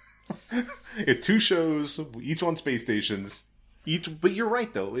Defiant. It 2 shows, each on space stations. But you're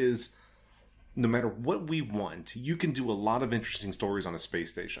right, though, is no matter what we want, you can do a lot of interesting stories on a space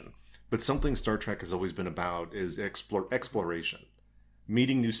station. But something Star Trek has always been about is exploration.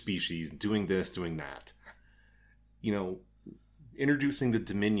 Meeting new species, doing this, doing that. You know, introducing the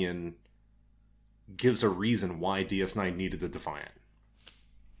Dominion gives a reason why DS9 needed the Defiant.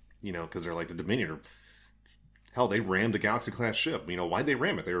 You know, because they're like, the Dominion are... Hell, they rammed a Galaxy-class ship. You know, why'd they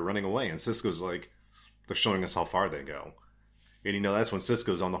ram it? They were running away. And Sisko's like, they're showing us how far they go. And, you know, that's when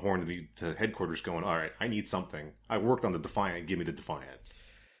Sisko's on the horn to headquarters going, all right, I need something. I worked on the Defiant. Give me the Defiant.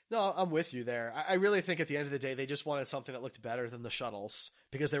 No, I'm with you there. I really think at the end of the day, they just wanted something that looked better than the shuttles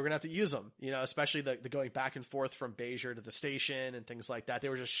because they were going to have to use them, you know, especially the going back and forth from Bajor to the station and things like that. They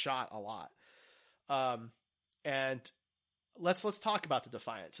were just shot a lot. And let's talk about the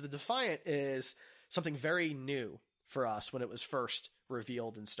Defiant. So the Defiant is something very new for us when it was first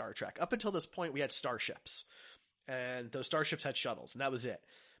revealed in Star Trek. Up until this point, we had starships, and those starships had shuttles, and that was it.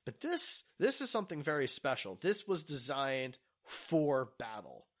 But this is something very special. This was designed for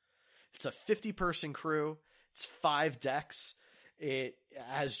battle. It's a 50-person crew. It's 5 decks. It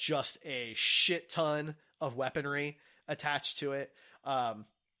has just a shit ton of weaponry attached to it.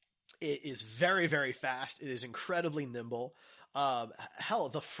 It is very, very fast. It is incredibly nimble. Hell,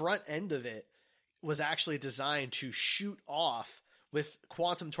 the front end of it was actually designed to shoot off with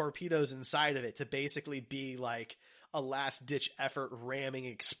quantum torpedoes inside of it to basically be like a last-ditch effort ramming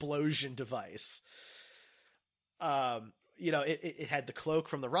explosion device. You know, it had the cloak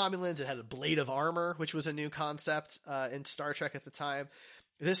from the Romulans. It had a blade of armor, which was a new concept in Star Trek at the time.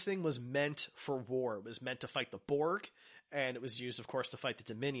 This thing was meant for war. It was meant to fight the Borg, and it was used, of course, to fight the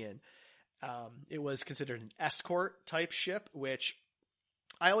Dominion. It was considered an escort-type ship, which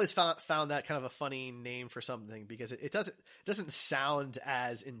I always found that kind of a funny name for something because it doesn't sound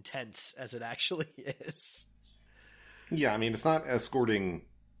as intense as it actually is. Yeah, I mean, it's not escorting,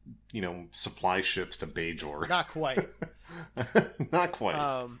 you know, supply ships to Bajor. Not quite. Not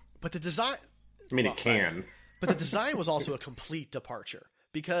quite. But the design... I mean, it can. But the design was also a complete departure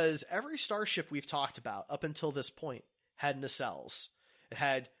because every starship we've talked about up until this point had nacelles. It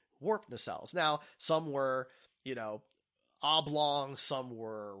had warp nacelles. Now, some were, you know, oblong, some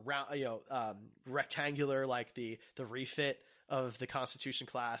were round, you know, rectangular, like the refit of the Constitution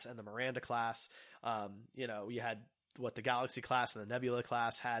class and the Miranda class. You know, you had what the Galaxy class and the Nebula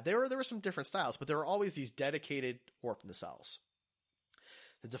class had. There were some different styles, but there were always these dedicated warp nacelles.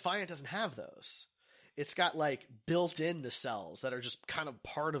 The Defiant doesn't have those. It's got like built-in nacelles that are just kind of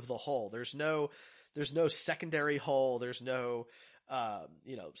part of the hull. There's no secondary hull. There's no,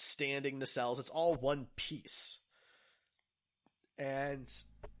 you know, standing nacelles. It's all one piece. And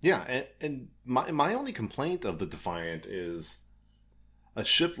yeah, and my only complaint of the Defiant is a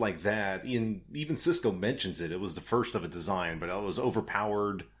ship like that. Even Sisko mentions it. It was the first of a design, but it was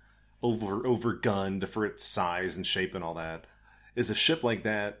overpowered, overgunned for its size and shape and all that. is a ship like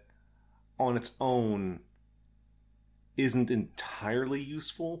that on its own isn't entirely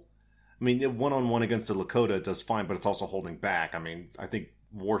useful. I mean, one-on-one against a Lakota it does fine, but it's also holding back. I mean, I think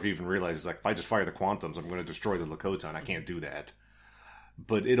Worf even realizes, like, if I just fire the Quantums, I'm going to destroy the Lakota, and I can't do that.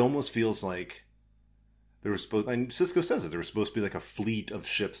 But it almost feels like there was supposed, and Sisko says it, there was supposed to be like a fleet of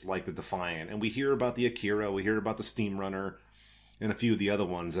ships like the Defiant, and we hear about the Akira, we hear about the Steamrunner, and a few of the other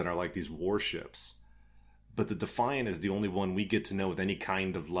ones that are like these warships. But the Defiant is the only one we get to know with any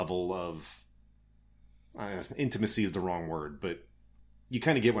kind of level of intimacy is the wrong word, but you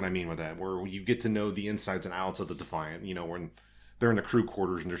kind of get what I mean with that, where you get to know the insides and outs of the Defiant. You know, when they're in the crew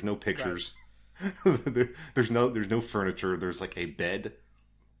quarters and there's no pictures, right. there's no furniture. There's like a bed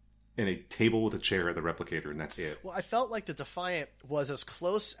and a table with a chair at the replicator, and that's it. Well, I felt like the Defiant was as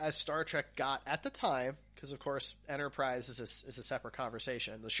close as Star Trek got at the time, because of course Enterprise is a separate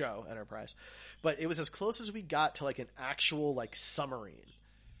conversation, the show Enterprise, but it was as close as we got to like an actual like submarine.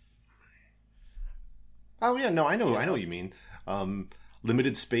 Oh yeah, no, I know what you mean.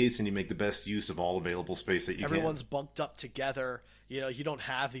 Limited space, and you make the best use of all available space that you can. Everyone's bunked up together. You know, you don't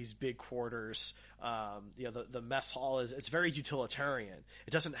have these big quarters. You know, the mess hall it's very utilitarian.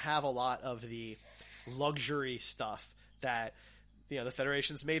 It doesn't have a lot of the luxury stuff that, you know, the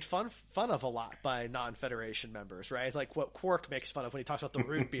Federation's made fun of a lot by non-Federation members, right? It's like what Quark makes fun of when he talks about the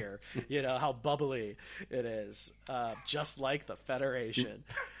root beer, you know, how bubbly it is, just like the Federation.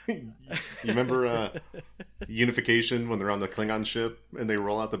 You remember Unification when they're on the Klingon ship and they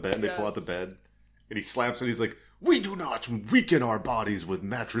roll out the bed, they pull out the bed, and he slaps it, he's like, "We do not weaken our bodies with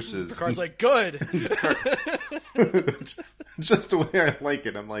mattresses." Picard's like, "Good." Just the way I like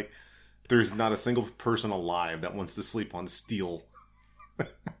it. I'm like, there's not a single person alive that wants to sleep on steel.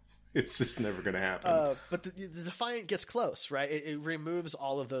 It's just never going to happen. But the Defiant gets close, right? It removes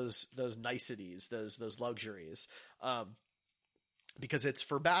all of those niceties, those luxuries, because it's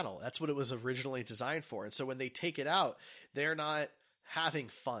for battle. That's what it was originally designed for. And so when they take it out, they're not having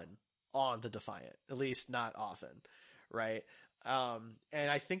fun on the Defiant, at least not often, right? And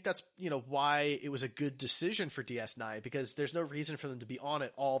I think that's, you know, why it was a good decision for DS9, because there's no reason for them to be on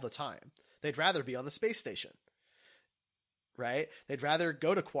it all the time. They'd rather be on the space station, right? They'd rather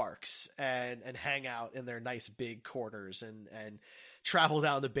go to Quarks and hang out in their nice big quarters and travel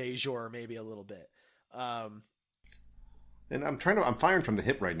down to Bajor maybe a little bit. And I'm firing from the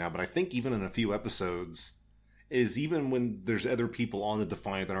hip right now, but I think even in a few episodes is even when there's other people on the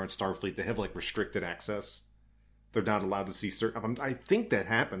Defiant that aren't Starfleet, they have like restricted access. They're not allowed to see certain. I think that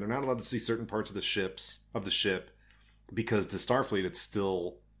happened. They're not allowed to see certain parts of the ship because to Starfleet it's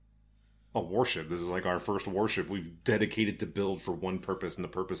still a warship. This is like our first warship we've dedicated to build for one purpose, and the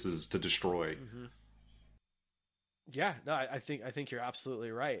purpose is to destroy. Mm-hmm. Yeah, no, I think you're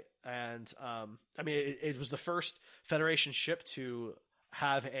absolutely right. And I mean, it was the first Federation ship to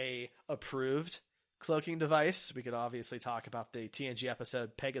have a approved cloaking device. We could obviously talk about the TNG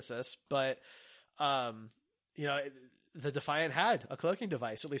episode Pegasus, but you know, the Defiant had a cloaking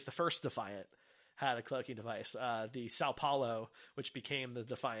device. At least the first Defiant had a cloaking device. The Sao Paulo, which became the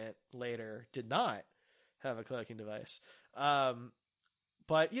Defiant later, did not have a cloaking device.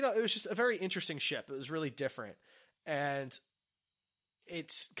 But, you know, it was just a very interesting ship. It was really different. And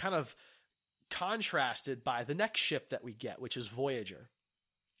it's kind of contrasted by the next ship that we get, which is Voyager.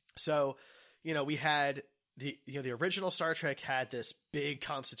 So, you know, we had the original Star Trek had this big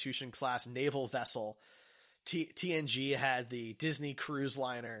Constitution class naval vessel. TNG had the Disney cruise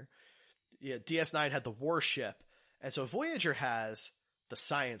liner. Yeah, DS9 had the warship. And so Voyager has the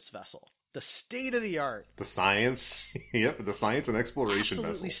science vessel, the state of the art. The science. Yep. The science and exploration vessel.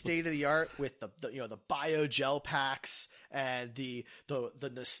 Absolutely state of the art with the biogel packs and the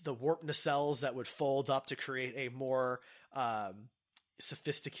warp nacelles that would fold up to create a more,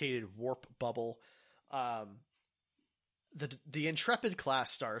 sophisticated warp bubble. The Intrepid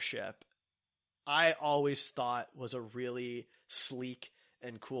class starship, I always thought was a really sleek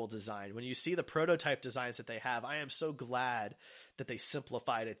and cool design. When you see the prototype designs that they have, I am so glad that they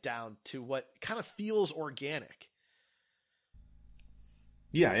simplified it down to what kind of feels organic.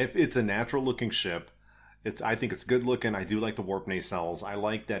 Yeah, if it's a natural looking ship, I think it's good looking. I do like the warp nacelles. I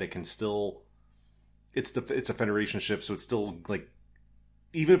like that it can still, it's a Federation ship, so it's still like,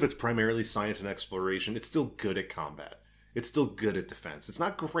 even if it's primarily science and exploration, it's still good at combat. It's still good at defense. It's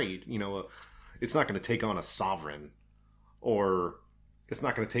not great, you know, it's not going to take on a Sovereign, or it's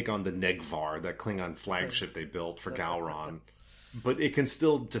not going to take on the Negvar, that Klingon flagship they built for Gowron. But it can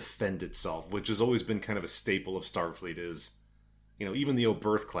still defend itself, which has always been kind of a staple of Starfleet is, you know, even the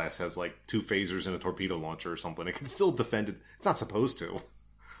Oberth class has like 2 phasers and a torpedo launcher or something. It can still defend it. It's not supposed to,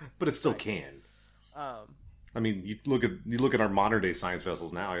 but it still can. I mean, you look at our modern day science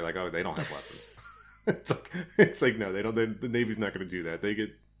vessels now. You're like, oh, they don't have weapons. it's like no, they don't. The Navy's not going to do that.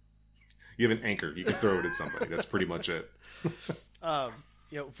 You have an anchor. You can throw it at somebody. That's pretty much it.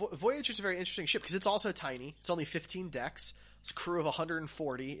 Voyager's a very interesting ship because it's also tiny. It's only 15 decks. It's a crew of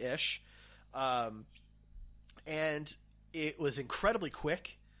 140 ish, and it was incredibly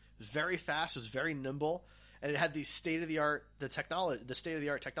quick. It was very fast. It was very nimble, and it had the state of the art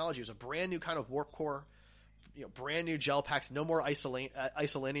technology. It was a brand new kind of warp core. Brand new gel packs, no more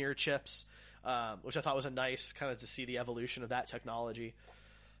isolinear chips, which I thought was a nice kind of to see the evolution of that technology.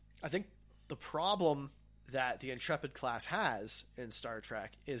 I think the problem that the Intrepid class has in Star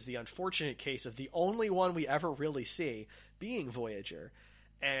Trek is the unfortunate case of the only one we ever really see being Voyager,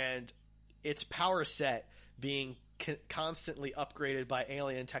 and its power set being constantly upgraded by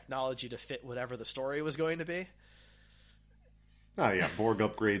alien technology to fit whatever the story was going to be. Oh yeah, Borg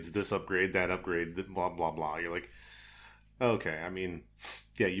upgrades, this upgrade, that upgrade, blah blah blah. You're like, okay. I mean,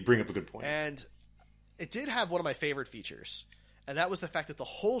 yeah, you bring up a good point. And it did have one of my favorite features, and that was the fact that the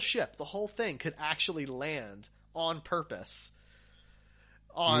whole ship, the whole thing, could actually land on purpose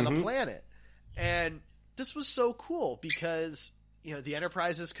on a planet. And this was so cool because the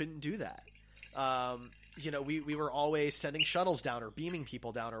Enterprises couldn't do that. We were always sending shuttles down or beaming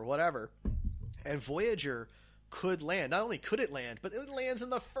people down or whatever, and Voyager could land. Not only could it land, but it lands in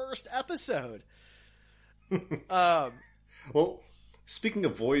the first episode. Well, speaking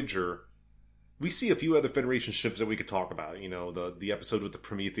of Voyager, we see a few other Federation ships that we could talk about. The episode with the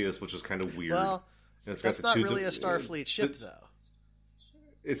Prometheus, which was kind of weird. Well, that's not really a Starfleet ship, though.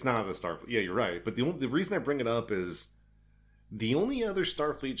 It's not a Starfleet. Yeah, you're right. But the reason I bring it up is the only other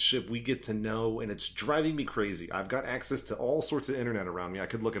Starfleet ship we get to know, and it's driving me crazy. I've got access to all sorts of internet around me. I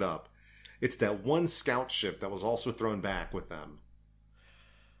could look it up. It's that one scout ship that was also thrown back with them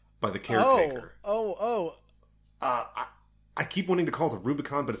by the caretaker. I keep wanting to call it the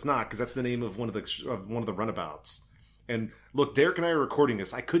Rubicon, but it's not, because that's the name of one of the runabouts. And look, Derek and I are recording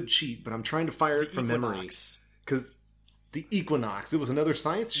this. I could cheat, but I'm trying to fire it from memory. Because the Equinox, it was another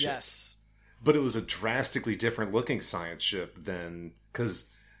science ship. Yes. But it was a drastically different looking science ship than, because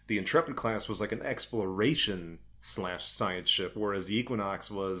the Intrepid class was like an exploration / science ship, whereas the Equinox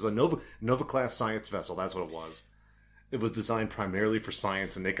was a Nova class science vessel. That's what it was. It was designed primarily for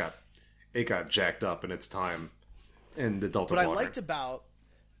science, and it got jacked up in its time in the Delta Quadrant. What I liked about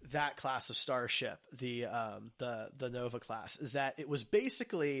that class of starship, the Nova class, is that it was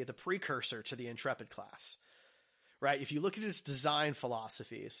basically the precursor to the Intrepid class. Right? If you look at its design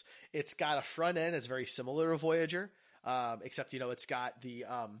philosophies, it's got a front end that's very similar to Voyager, except it's got the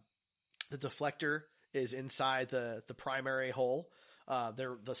deflector is inside the primary hole.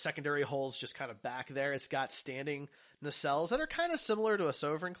 The secondary hole's just kind of back there. It's got standing nacelles that are kind of similar to a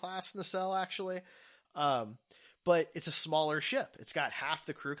Sovereign class nacelle, actually. But it's a smaller ship. It's got half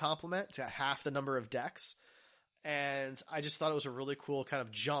the crew complement. It's got half the number of decks. And I just thought it was a really cool kind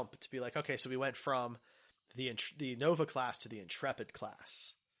of jump to be like, okay, so we went from the Nova class to the Intrepid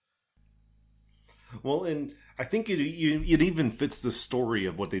class. Well, and I think it even fits the story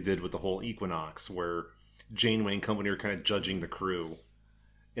of what they did with the whole Equinox, where Janeway and company are kind of judging the crew,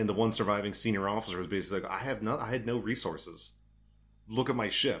 and the one surviving senior officer was basically like, I had no resources. Look at my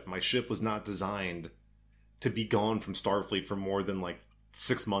ship. My ship was not designed to be gone from Starfleet for more than like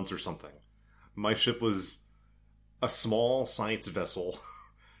 6 months or something. My ship was a small science vessel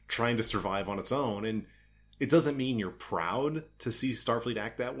trying to survive on its own, and it doesn't mean you're proud to see Starfleet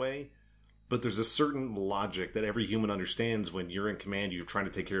act that way. But there's a certain logic that every human understands when you're in command, you're trying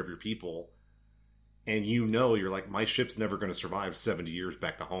to take care of your people. And you're like, my ship's never going to survive 70 years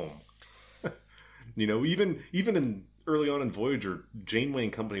back to home. Even in early on in Voyager, Janeway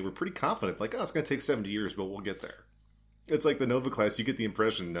and company were pretty confident. Like, it's going to take 70 years, but we'll get there. It's like the Nova class, you get the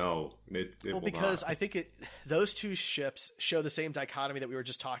impression, no. It will because not. I think those two ships show the same dichotomy that we were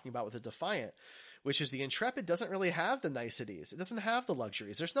just talking about with the Defiant, which is the Intrepid doesn't really have the niceties. It doesn't have the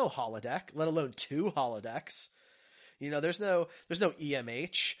luxuries. There's no holodeck, let alone 2 holodecks. There's no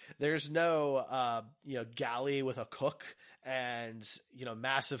EMH. There's no, galley with a cook and,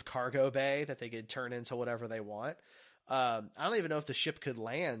 massive cargo bay that they could turn into whatever they want. I don't even know if the ship could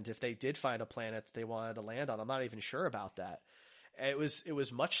land if they did find a planet that they wanted to land on. I'm not even sure about that. It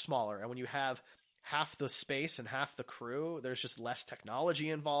was much smaller. And when you have half the space and half the crew, there's just less technology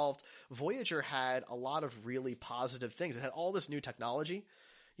involved. Voyager had a lot of really positive things. It had all this new technology,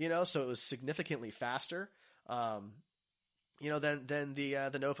 so it was significantly faster, than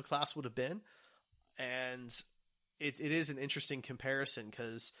the Nova class would have been. And it is an interesting comparison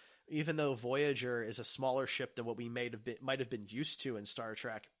because even though Voyager is a smaller ship than what we might have been used to in Star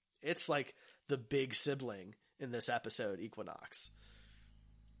Trek, it's like the big sibling in this episode, Equinox.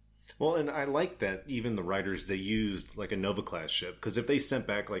 Well, and I like that even the writers, they used like a Nova class ship, because if they sent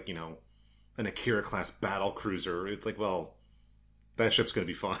back like, you know, an Akira class battle cruiser, it's like, well, that ship's going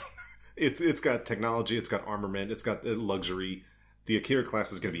to be fine. It's got technology, it's got armament, it's got luxury. The Akira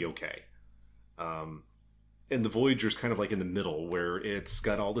class is going to be okay. And the Voyager's kind of like in the middle, where it's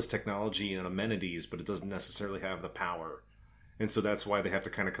got all this technology and amenities, but it doesn't necessarily have the power. And so that's why they have to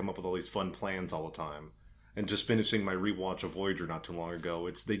kind of come up with all these fun plans all the time. And just finishing my rewatch of Voyager not too long ago,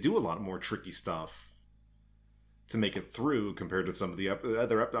 they do a lot more tricky stuff to make it through compared to some of the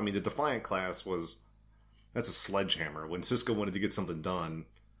other. I mean, the Defiant class that's a sledgehammer. When Sisko wanted to get something done,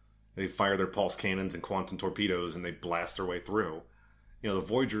 they fire their pulse cannons and quantum torpedoes and they blast their way through. You know, the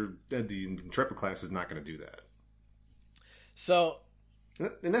Voyager, the Intrepid class is not going to do that. So,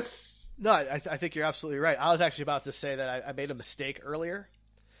 and that's no, I think you're absolutely right. I was actually about to say that I made a mistake earlier.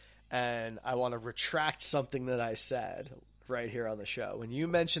 And I want to retract something that I said right here on the show. When you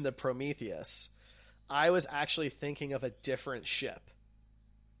mentioned the Prometheus, I was actually thinking of a different ship.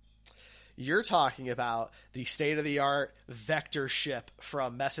 You're talking about the state-of-the-art Vector ship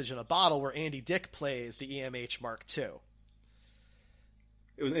from Message in a Bottle, where Andy Dick plays the EMH Mark II.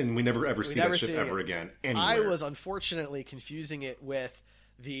 And we never ever see that ship ever again, anywhere. I was unfortunately confusing it with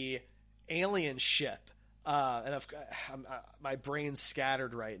the alien ship. And my brain's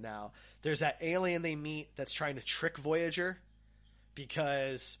scattered right now. There's that alien they meet that's trying to trick Voyager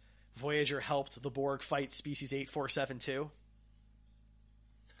because Voyager helped the Borg fight Species 8472.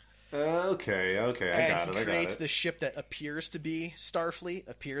 Okay, I got it. He creates this ship that appears to be Starfleet,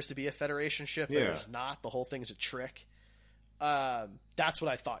 appears to be a Federation ship, but is not. The whole thing's a trick. That's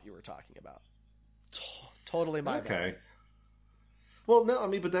what I thought you were talking about. Totally my bad. Well, no, I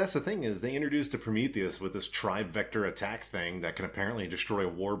mean, but that's the thing is they introduced a Prometheus with this tri-vector attack thing that can apparently destroy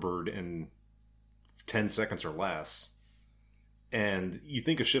a warbird in 10 seconds or less. And you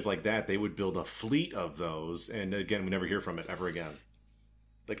think a ship like that, they would build a fleet of those, and again, we never hear from it ever again.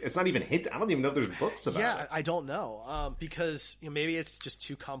 Like, it's not even hint. I don't even know if there's books about it. Yeah, I don't know. Because maybe it's just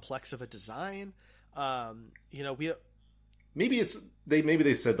too complex of a design. Maybe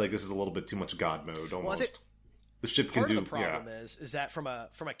they said like this is a little bit too much God mode almost. Well, the ship can part do. Of the problem is that from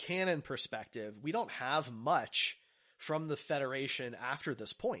a canon perspective, we don't have much from the Federation after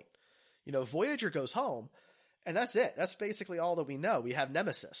this point. You know, Voyager goes home, and that's it. That's basically all that we know. We have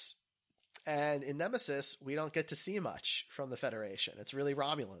Nemesis, and in Nemesis, we don't get to see much from the Federation. It's really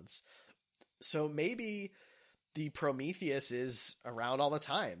Romulans. So maybe the Prometheus is around all the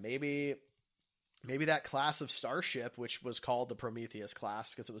time. Maybe that class of starship, which was called the Prometheus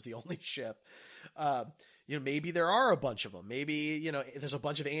class because it was the only ship. Maybe there are a bunch of them. Maybe, there's a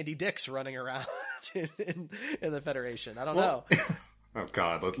bunch of Andy Dicks running around in the Federation. I don't know. Oh,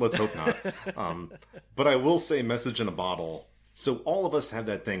 God, let's hope not. But I will say Message in a Bottle. So all of us have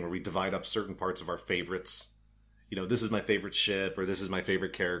that thing where we divide up certain parts of our favorites. You know, this is my favorite ship, or this is my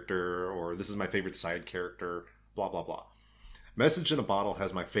favorite character, or this is my favorite side character, blah, blah, blah. Message in a Bottle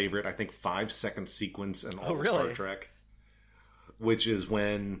has my favorite, I think, 5-second sequence in all of Star Trek. Which is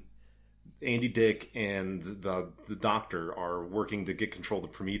when Andy Dick and the Doctor are working to get control of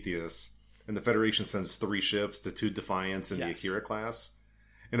the Prometheus, and the Federation sends 3 ships, the 2 Defiants and the Akira class,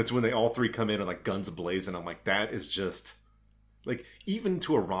 and it's when they all 3 come in and like guns ablazing. I'm like, that is just like, even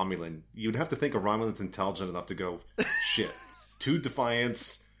to a Romulan, you'd have to think a Romulan's intelligent enough to go, shit, 2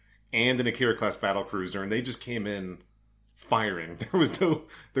 Defiants and an Akira class battlecruiser, and they just came in firing. There was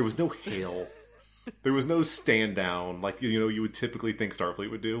no hail. There was no stand down like you would typically think Starfleet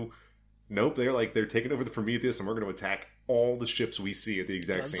would do. Nope, they're taking over the Prometheus, and we're going to attack all the ships we see at the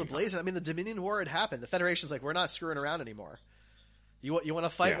exact same time. I mean, the Dominion War had happened. The Federation's like, we're not screwing around anymore. You want to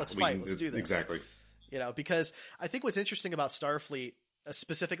fight? Let's fight. Let's do this. Exactly. Because I think what's interesting about Starfleet,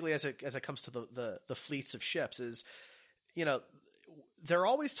 specifically as it comes to the fleets of ships, is they're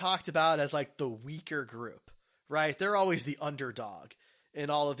always talked about as like the weaker group, right? They're always the underdog in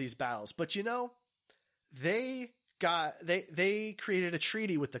all of these battles, but they created a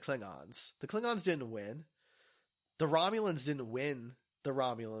treaty with the Klingons. The Klingons didn't win. The Romulans didn't win the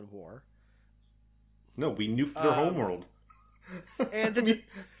Romulan War. No, we nuked their homeworld. And the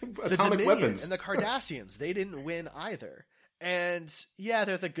Dominion weapons. and the Cardassians, they didn't win either. And yeah,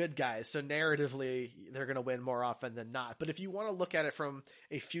 they're the good guys, so narratively they're going to win more often than not. But if you want to look at it from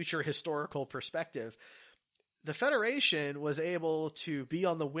a future historical perspective, the Federation was able to be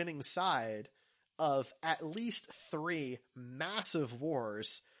on the winning side of at least 3 massive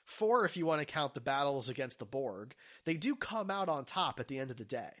wars, 4 if you want to count the battles against the Borg. They do come out on top at the end of the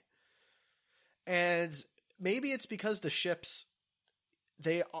day. And maybe it's because the ships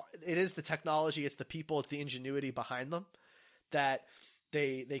it is the technology, it's the people, it's the ingenuity behind them that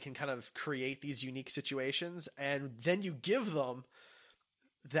they can kind of create these unique situations, and then you give them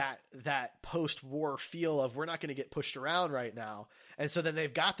that post-war feel of we're not going to get pushed around right now. And so then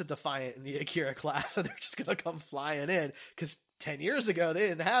they've got the Defiant in the Akira class, and they're just going to come flying in because 10 years ago they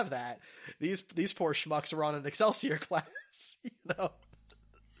didn't have that. These poor schmucks were on an Excelsior class, you know.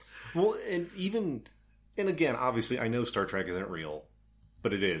 Well, and again, obviously, I know Star Trek isn't real,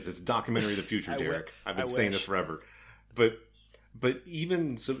 but it is. It's a documentary of the future, Derek. I've been saying this forever. But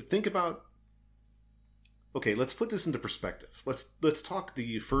even so, think about. Okay, let's put this into perspective. Let's talk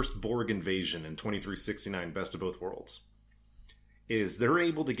the first Borg invasion in 2369, Best of Both Worlds. Is they're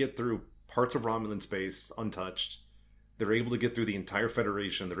able to get through parts of Romulan space untouched. They're able to get through the entire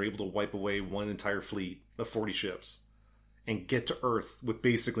Federation. They're able to wipe away one entire fleet of 40 ships and get to Earth with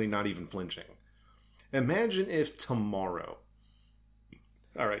basically not even flinching. Imagine if tomorrow,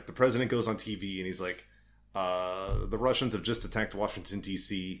 all right, the president goes on TV and he's like, the Russians have just attacked Washington,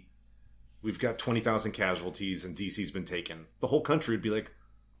 D.C., we've got 20,000 casualties and DC's been taken. The whole country would be like,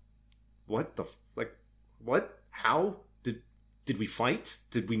 what the, what? How? Did we fight?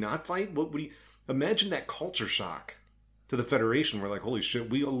 Did we not fight? What would imagine that culture shock to the Federation. We're like, holy shit,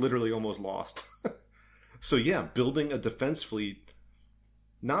 we literally almost lost. So yeah, building a defense fleet,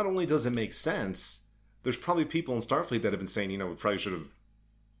 not only does it make sense, there's probably people in Starfleet that have been saying, we probably should have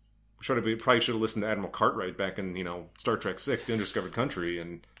listened to Admiral Cartwright back in, Star Trek VI, The Undiscovered Country,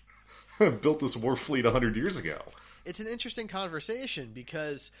 and built this war fleet 100 years ago. It's an interesting conversation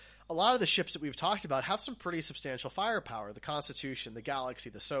because a lot of the ships that we've talked about have some pretty substantial firepower. The Constitution, the Galaxy,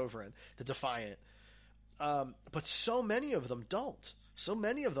 the Sovereign, the Defiant. But so many of them don't. So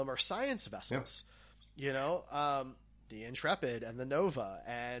many of them are science vessels. Yeah. The Intrepid and the Nova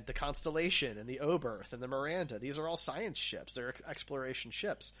and the Constellation and the Oberth and the Miranda. These are all science ships. They're exploration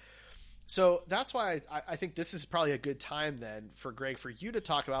ships. So that's why I think this is probably a good time then for Greg, for you to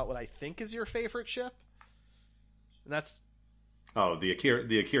talk about what I think is your favorite ship. And that's... Oh, the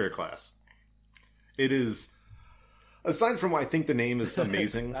Akira class. It is, aside from why I think the name is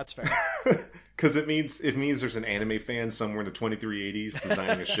amazing. That's fair. Because it means there's an anime fan somewhere in the 2380s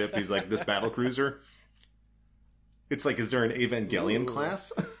designing a ship. He's like, this battle cruiser. It's like, is there an Evangelion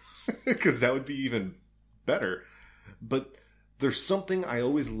class? Because that would be even better. But there's something I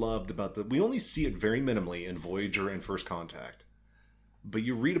always loved about we only see it very minimally in Voyager and First Contact. But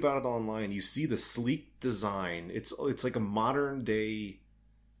you read about it online, you see the sleek design. It's like a modern day,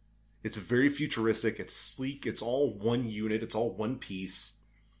 it's very futuristic, it's sleek, it's all one unit, it's all one piece.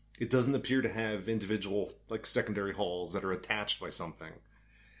 It doesn't appear to have individual, secondary hulls that are attached by something.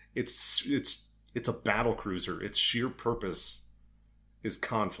 It's a battle cruiser. Its sheer purpose is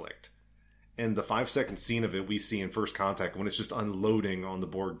conflict. And the 5-second scene of it we see in First Contact, when it's just unloading on the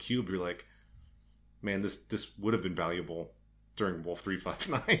Borg cube, you're like, man, this would have been valuable during Wolf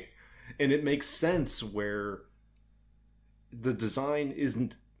 359. And it makes sense where the design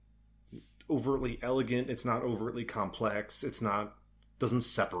isn't overtly elegant, it's not overtly complex, doesn't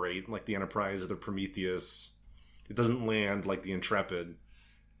separate like the Enterprise or the Prometheus, it doesn't land like the Intrepid.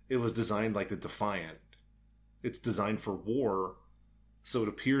 It was designed like the Defiant. It's designed for war, so it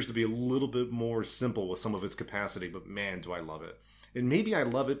appears to be a little bit more simple with some of its capacity, but man, do I love it. And maybe I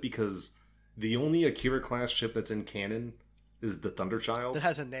love it because the only Akira class ship that's in canon is the Thunderchild. That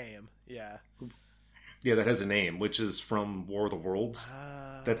has a name, yeah. Yeah, that has a name, which is from War of the Worlds.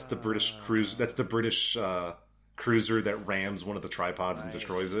 That's the British cruise. That's the British cruiser that rams one of the tripods and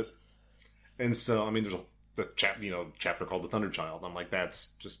destroys it. And so, there's a chapter called the Thunderchild. I'm like, that's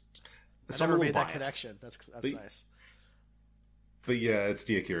just. I never made that connection. That's nice. But yeah, it's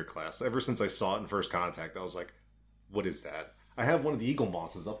the Akira class. Ever since I saw it in First Contact, I was like, what is that? I have one of the Eagle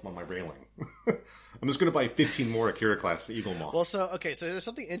Mosses up on my railing. I'm just going to buy 15 more Akira class Eagle Moss. Well, so there's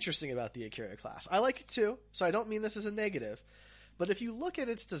something interesting about the Akira class. I like it too, so I don't mean this as a negative. But if you look at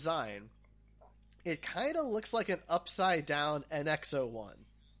its design, it kind of looks like an upside-down NX-01.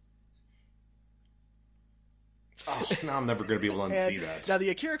 Oh, now I'm never going to be able to unsee that. Now, the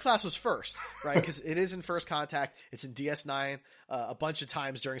Akira class was first, right? Because it is in First Contact. It's in DS9 a bunch of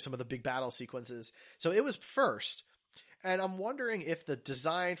times during some of the big battle sequences. So it was first. And I'm wondering if the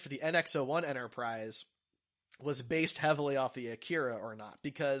design for the NX-01 Enterprise was based heavily off the Akira or not.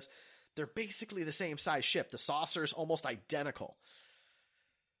 Because they're basically the same size ship. The saucer's almost identical.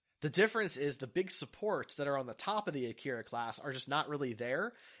 The difference is the big supports that are on the top of the Akira class are just not really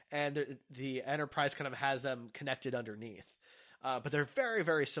there, and the Enterprise kind of has them connected underneath. But they're very,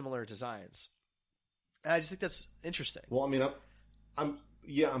 very similar designs. And I just think that's interesting. Well,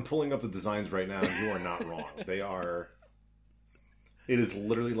 I'm pulling up the designs right now, and you are not wrong. They are. It is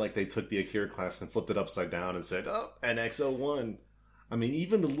literally like they took the Akira class and flipped it upside down and said, "Oh, NX-01." I mean,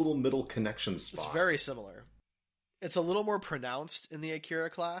 even the little middle connection spot. It's very similar. It's a little more pronounced in the Akira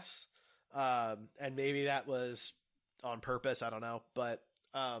class, and maybe that was on purpose. I don't know, but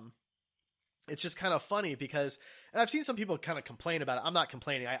it's just kind of funny because, and I've seen some people kind of complain about it. I'm not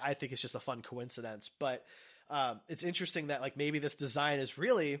complaining. I think it's just a fun coincidence, but it's interesting that like maybe this design is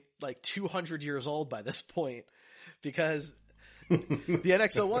really like 200 years old by this point, because the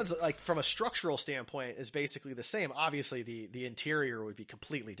NX-01's like from a structural standpoint is basically the same. Obviously the interior would be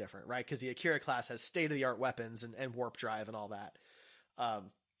completely different, right? Because the Akira class has state-of-the-art weapons and warp drive and all that.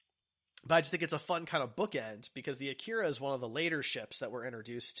 But I just think it's a fun kind of bookend because the Akira is one of the later ships that we're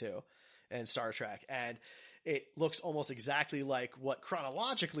introduced to in Star Trek, and it looks almost exactly like what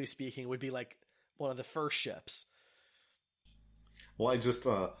chronologically speaking would be like one of the first ships. Well,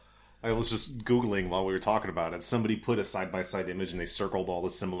 I was just Googling while we were talking about it. Somebody put a side-by-side image and they circled all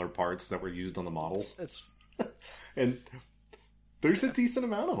the similar parts that were used on the models. And there's a decent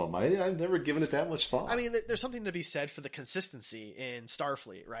amount of them. I've never given it that much thought. I mean, there's something to be said for the consistency in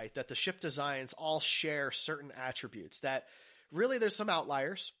Starfleet, right? That the ship designs all share certain attributes that really there's some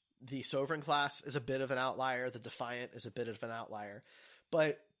outliers. The Sovereign class is a bit of an outlier. The Defiant is a bit of an outlier.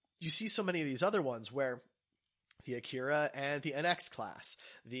 But you see so many of these other ones where the Akira and the NX class,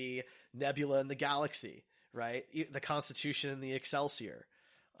 the Nebula and the Galaxy, right? The Constitution and the Excelsior.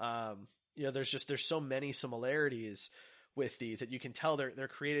 There's so many similarities with these that you can tell they're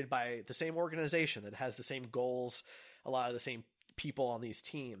created by the same organization that has the same goals, a lot of the same people on these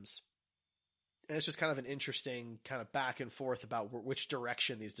teams. And it's just kind of an interesting kind of back and forth about which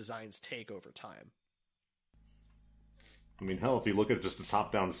direction these designs take over time. I mean, hell, if you look at just the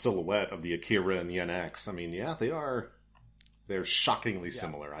top-down silhouette of the Akira and the NX, I mean, yeah, they're shockingly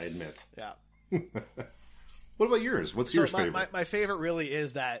similar, I admit. Yeah. What about yours? What's your favorite? My favorite really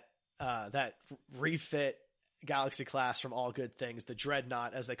is that refit Galaxy class from All Good Things, the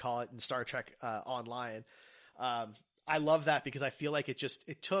Dreadnought, as they call it in Star Trek Online. I love that because I feel like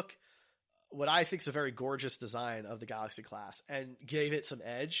it took what I think is a very gorgeous design of the Galaxy class and gave it some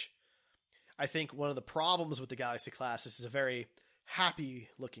edge. I think one of the problems with the Galaxy class is it's a very happy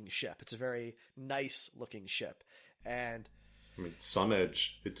looking ship. It's a very nice looking ship. And I mean, some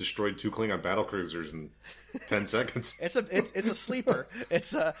edge. It destroyed 2 Klingon battlecruisers in 10 seconds. It's a sleeper.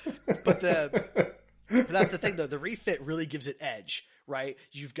 But that's the thing though. The refit really gives it edge, right?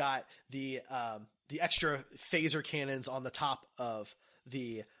 You've got the extra phaser cannons on the top of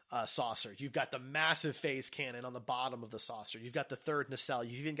the saucer. You've got the massive phase cannon on the bottom of the saucer. You've got the third nacelle.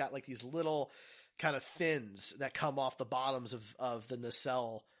 You've even got like these little kind of fins that come off the bottoms of the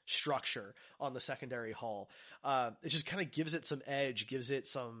nacelle structure on the secondary hull. It just kind of gives it some edge, gives it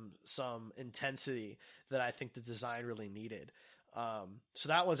some intensity that I think the design really needed. So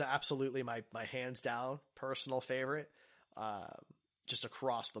that was absolutely my hands down personal favorite, just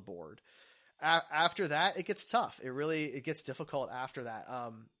across the board. After that, it gets tough. It gets difficult after that.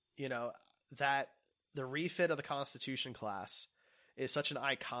 That the refit of the Constitution class is such an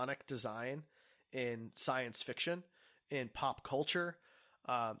iconic design in science fiction, in pop culture,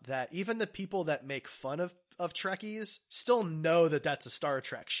 that even the people that make fun of Trekkies still know that that's a Star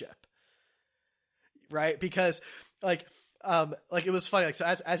Trek ship. Right? Because like it was funny, like, so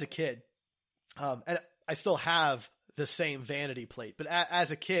as a kid, and I still have the same vanity plate, but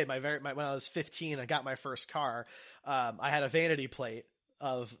as a kid, when I was 15, I got my first car. I had a vanity plate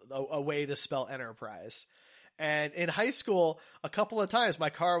of a way to spell Enterprise. And in high school, a couple of times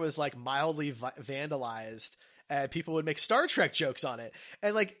my car was like mildly vandalized and people would make Star Trek jokes on it.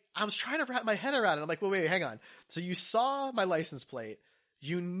 And like, I was trying to wrap my head around it. I'm like, wait, hang on. So you saw my license plate.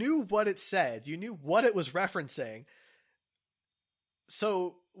 You knew what it said. You knew what it was referencing.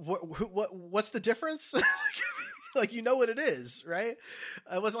 So what's the difference? Like, you know what it is, right?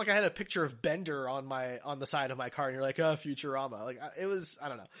 It wasn't like I had a picture of Bender on the side of my car and you're like, oh, Futurama. Like, it was, I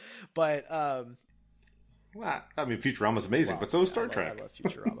don't know. But, well, I mean, Futurama's amazing, but so is Star Trek. I love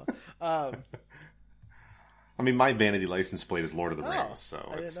Futurama. I mean, my vanity license plate is Lord of the Rings, so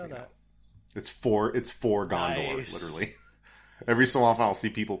I didn't know that. It's for Gondor, literally. Every so often I'll see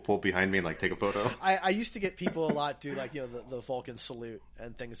people pull behind me and like take a photo. I used to get people a lot do like, the Vulcan salute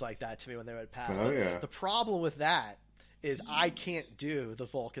and things like that to me when they would pass. The problem with that is I can't do the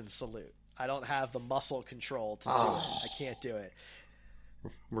Vulcan salute. I don't have the muscle control to do it. I can't do it.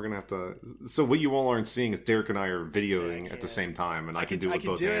 We're gonna have to. So what you all aren't seeing is Derek and I are videoing at the same time, and I can do it with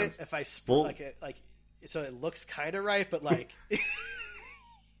both hands. It if I so it looks kind of right, but like.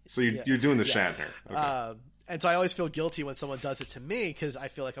 So you're doing the Shatner. Okay. And so I always feel guilty when someone does it to me because I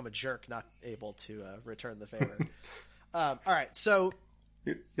feel like I'm a jerk not able to return the favor. All right, so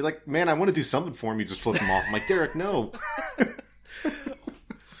you're like, man, I want to do something for him. You just flip them off. I'm like, Derek, no.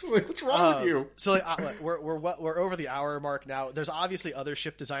 Like, what's wrong with you? So we're over the hour mark now. There's obviously other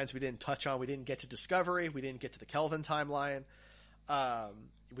ship designs we didn't touch on. We didn't get to Discovery. We didn't get to the Kelvin timeline.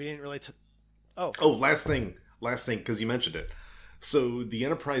 We didn't really. Last thing, because you mentioned it. So the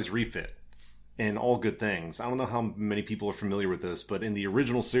Enterprise refit and all good things. I don't know how many people are familiar with this, but in the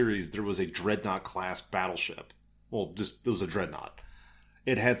original series, there was a Dreadnought class battleship. Well, it was a Dreadnought.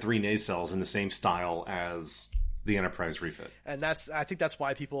 It had 3 nacelles in the same style as the Enterprise refit. And I think that's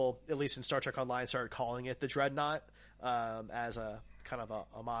why people, at least in Star Trek Online, started calling it the Dreadnought, as a kind of a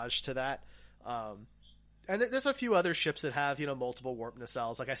homage to that. And there's a few other ships that have, multiple warp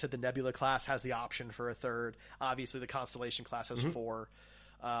nacelles. Like I said, the Nebula class has the option for a 3rd. Obviously, the Constellation class has 4.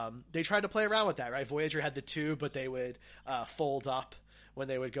 They tried to play around with that, right? Voyager had the 2, but they would fold up when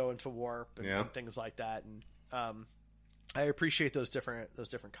they would go into warp and things like that. And I appreciate those different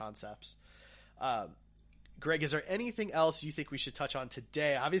concepts. Greg, is there anything else you think we should touch on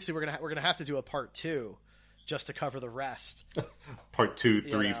today? Obviously, we're gonna have to do a part 2 just to cover the rest. Part 2,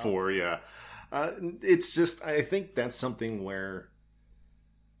 3, 4, yeah. It's just, I think that's something where,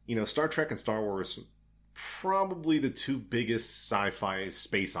 Star Trek and Star Wars, probably the 2 biggest sci-fi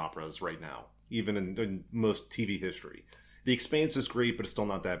space operas right now, even in most TV history. The Expanse is great, but it's still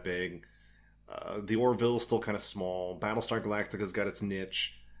not that big. The Orville is still kind of small. Battlestar Galactica's got its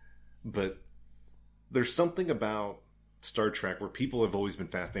niche, but there's something about Star Trek where people have always been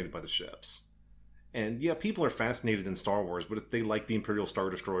fascinated by the ships. And yeah, people are fascinated in Star Wars, but if they like the Imperial Star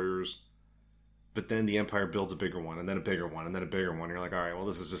Destroyers, but then the Empire builds a bigger one, and then a bigger one, and then a bigger one, you're like, all right, well,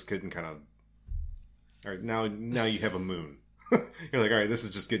 this is just getting kind of... All right, now you have a moon. You're like, all right, this is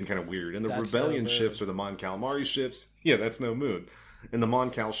just getting kind of weird. And the Rebellion ships or the Mon Calamari ships, yeah, that's no moon. And the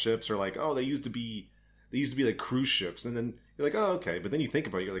Mon Cal ships are like, oh, they used to be like cruise ships. And then you're like, oh, okay. But then you think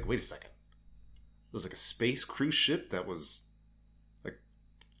about it, you're like, wait a second. It was like a space cruise ship that was like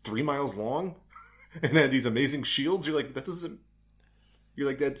 3 miles long and had these amazing shields. You're like,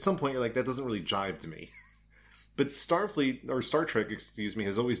 at some point, you're like, that doesn't really jive to me. But Starfleet, or Star Trek,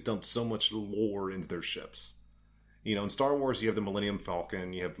 has always dumped so much lore into their ships. In Star Wars, you have the Millennium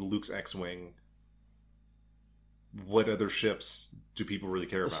Falcon, you have Luke's X-Wing. What other ships do people really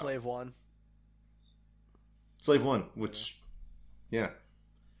care about? Slave One. Slave One, which, yeah.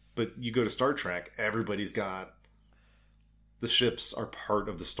 But you go to Star Trek, everybody's got... The ships are part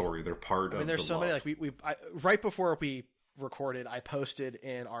of the story. They're part of the there's so love. many, right before we recorded, I posted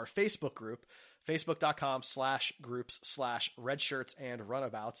in our Facebook group, facebook.com/groups/redshirts and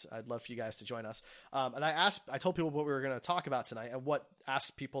runabouts. I'd love for you guys to join us. And I told people what we were going to talk about tonight and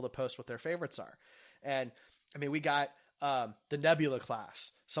asked people to post what their favorites are. And we got the Nebula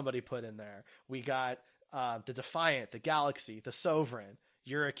class, somebody put in there. We got the Defiant, the Galaxy, the Sovereign,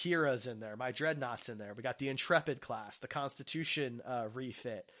 your Akira's in there, my Dreadnought's in there. We got the Intrepid class, the Constitution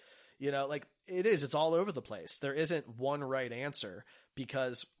refit. It's all over the place. There isn't one right answer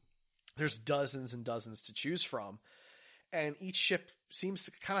because there's dozens and dozens to choose from. And each ship seems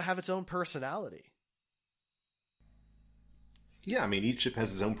to kind of have its own personality. Yeah, each ship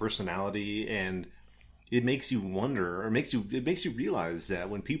has its own personality, and it makes you wonder, or it makes you realize that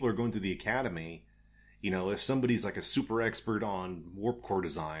when people are going through the academy, if somebody's like a super expert on warp core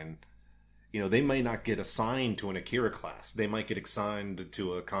design, they might not get assigned to an Akira class. They might get assigned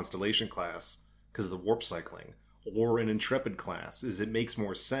to a Constellation class because of the warp cycling, or an Intrepid class. It makes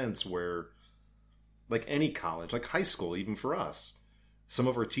more sense where, like any college, like high school, even for us, some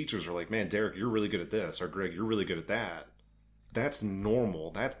of our teachers are like, man, Derek, you're really good at this, or Greg, you're really good at that. That's normal.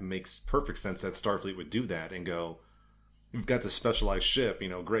 That makes perfect sense that Starfleet would do that and go, we've got this specialized ship,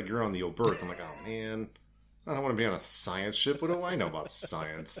 Greg, you're on the Oberth. I'm like, oh man, I don't want to be on a science ship. What do I know about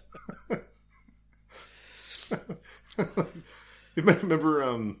science? You might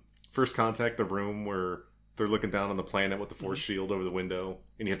remember First Contact, the room where they're looking down on the planet with the force shield over the window,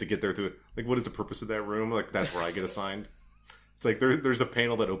 and you have to get there through it. Like, what is the purpose of that room? Like, that's where I get assigned. It's like there's a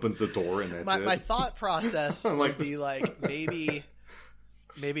panel that opens the door, and that's it. My thought process would be like, maybe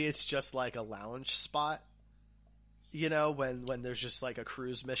it's just like a lounge spot. When there's just like a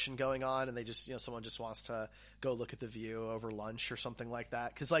cruise mission going on, and they just someone just wants to go look at the view over lunch or something like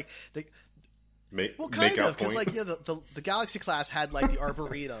that. Because like the kind of, because like the Galaxy class had like the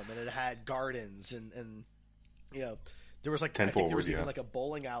Arboretum, and it had gardens, and there was like I think there was even like a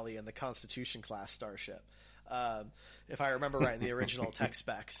bowling alley in the Constitution class starship, if I remember right, in the original tech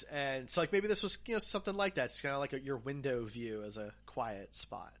specs. And so like maybe this was something like that. It's kind of like your window view as a quiet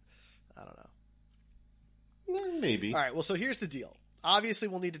spot. I don't know. Maybe. All right. Well, so here's the deal. obviously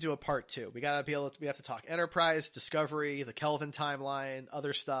we'll need to do a part 2. We have to talk Enterprise, Discovery, the Kelvin timeline,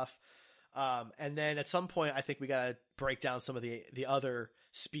 other stuff. And then at some point, I think we got to break down some of the other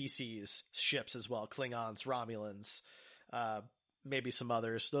species ships as well. Klingons, Romulans, maybe some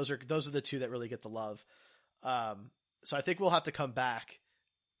others. Those are the 2 that really get the love. So I think we'll have to come back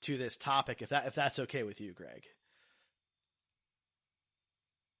to this topic if that's okay with you, Greg.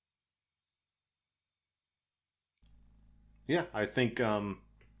 Yeah, I think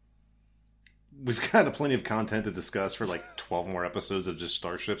we've got plenty of content to discuss for like 12 more episodes of just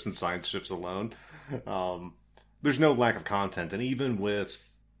starships and science ships alone. There's no lack of content, and even with,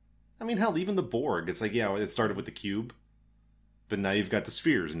 I mean, hell, even the Borg, it's like, yeah, it started with the cube, but now you've got the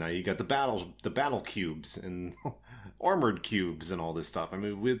spheres, and now you got the battle cubes and armored cubes and all this stuff. I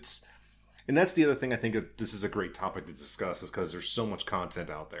mean, and that's the other thing I think that this is a great topic to discuss, is because there's so much content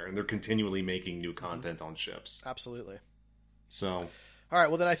out there, and they're continually making new content on ships. Absolutely. So, all right.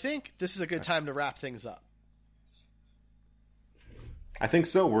 Well, then I think this is a good time to wrap things up. I think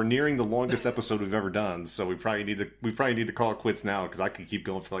so. We're nearing the longest episode we've ever done, so we probably need to call it quits now, because I could keep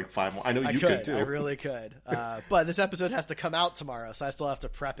going for like 5 more. I know you could too. I really could. But this episode has to come out tomorrow, so I still have to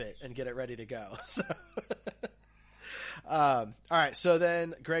prep it and get it ready to go. So, all right. So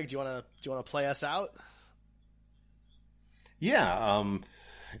then, Greg, do you want to play us out? Yeah.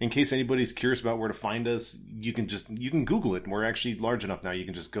 In case anybody's curious about where to find us, you can Google it. We're actually large enough now. You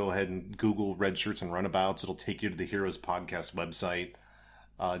can just go ahead and Google Red Shirts and Runabouts. It'll take you to the Heroes Podcast website.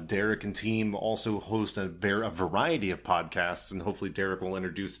 Derek and team also host a variety of podcasts, and hopefully Derek will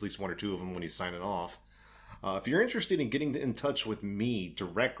introduce at least 1 or 2 of them when he's signing off. If you're interested in getting in touch with me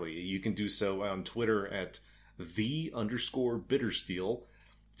directly, you can do so on Twitter at _Bittersteel.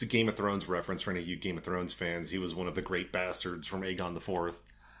 It's a Game of Thrones reference for any of you Game of Thrones fans. He was one of the great bastards from Aegon IV.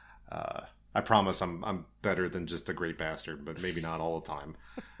 I promise I'm better than just a great bastard, but maybe not all the time.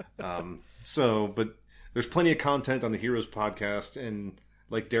 But there's plenty of content on the Heroes Podcast, and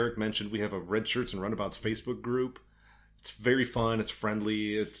like Derek mentioned, we have a Red Shirts and Runabouts Facebook group. It's very fun. It's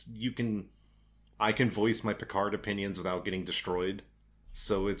friendly. I can voice my Picard opinions without getting destroyed.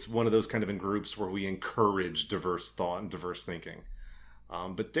 So it's one of those kind of groups where we encourage diverse thought and diverse thinking.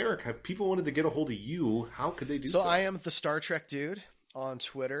 But Derek, have people wanted to get a hold of you, how could they do so? So I am the Star Trek Dude on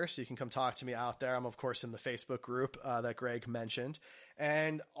Twitter, so you can come talk to me out there. I'm, of course, in the Facebook group that Greg mentioned.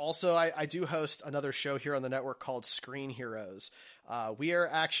 And also, I do host another show here on the network called Screen Heroes. We are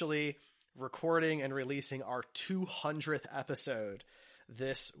actually recording and releasing our 200th episode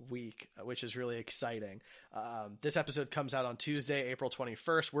this week, which is really exciting. This episode comes out on Tuesday, April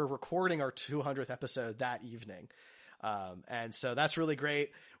 21st. We're recording our 200th episode that evening. And so that's really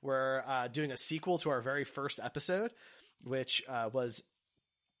great. We're doing a sequel to our very first episode, which was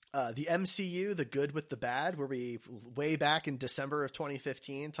the MCU, The Good with the Bad, where we way back in December of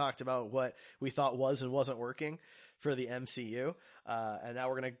 2015 talked about what we thought was and wasn't working for the MCU. And now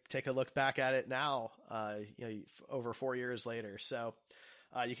we're going to take a look back at it now, over 4 years later. So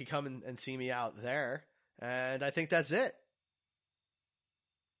you can come and see me out there. And I think that's it.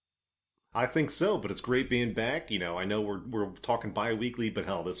 I think so, but it's great being back. I know we're talking bi-weekly, but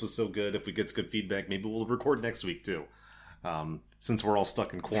hell, this was so good. If we get good feedback, maybe we'll record next week too. Since we're all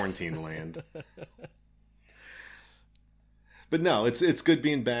stuck in quarantine land. But no, it's good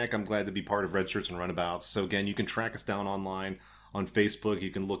being back. I'm glad to be part of Red Shirts and Runabouts. So again, you can track us down online on Facebook.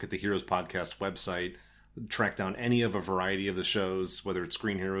 You can look at the Heroes Podcast website, track down any of a variety of the shows, whether it's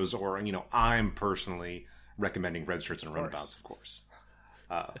Screen Heroes or, I'm personally recommending Red Shirts and Runabouts, of course.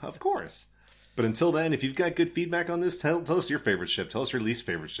 Of course. But until then, if you've got good feedback on this, tell us your favorite ship. Tell us your least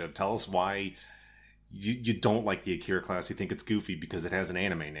favorite ship. Tell us why you don't like the Akira class. You think it's goofy because it has an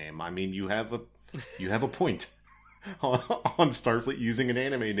anime name. I mean, you have a point on Starfleet using an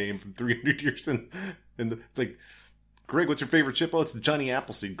anime name from 300 years in it's like, Greg, what's your favorite ship? Oh, it's the Johnny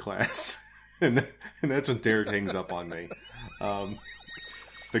Appleseed class. and that's when Derek hangs up on me.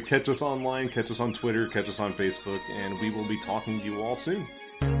 But catch us online, catch us on Twitter, catch us on Facebook, and we will be talking to you all soon.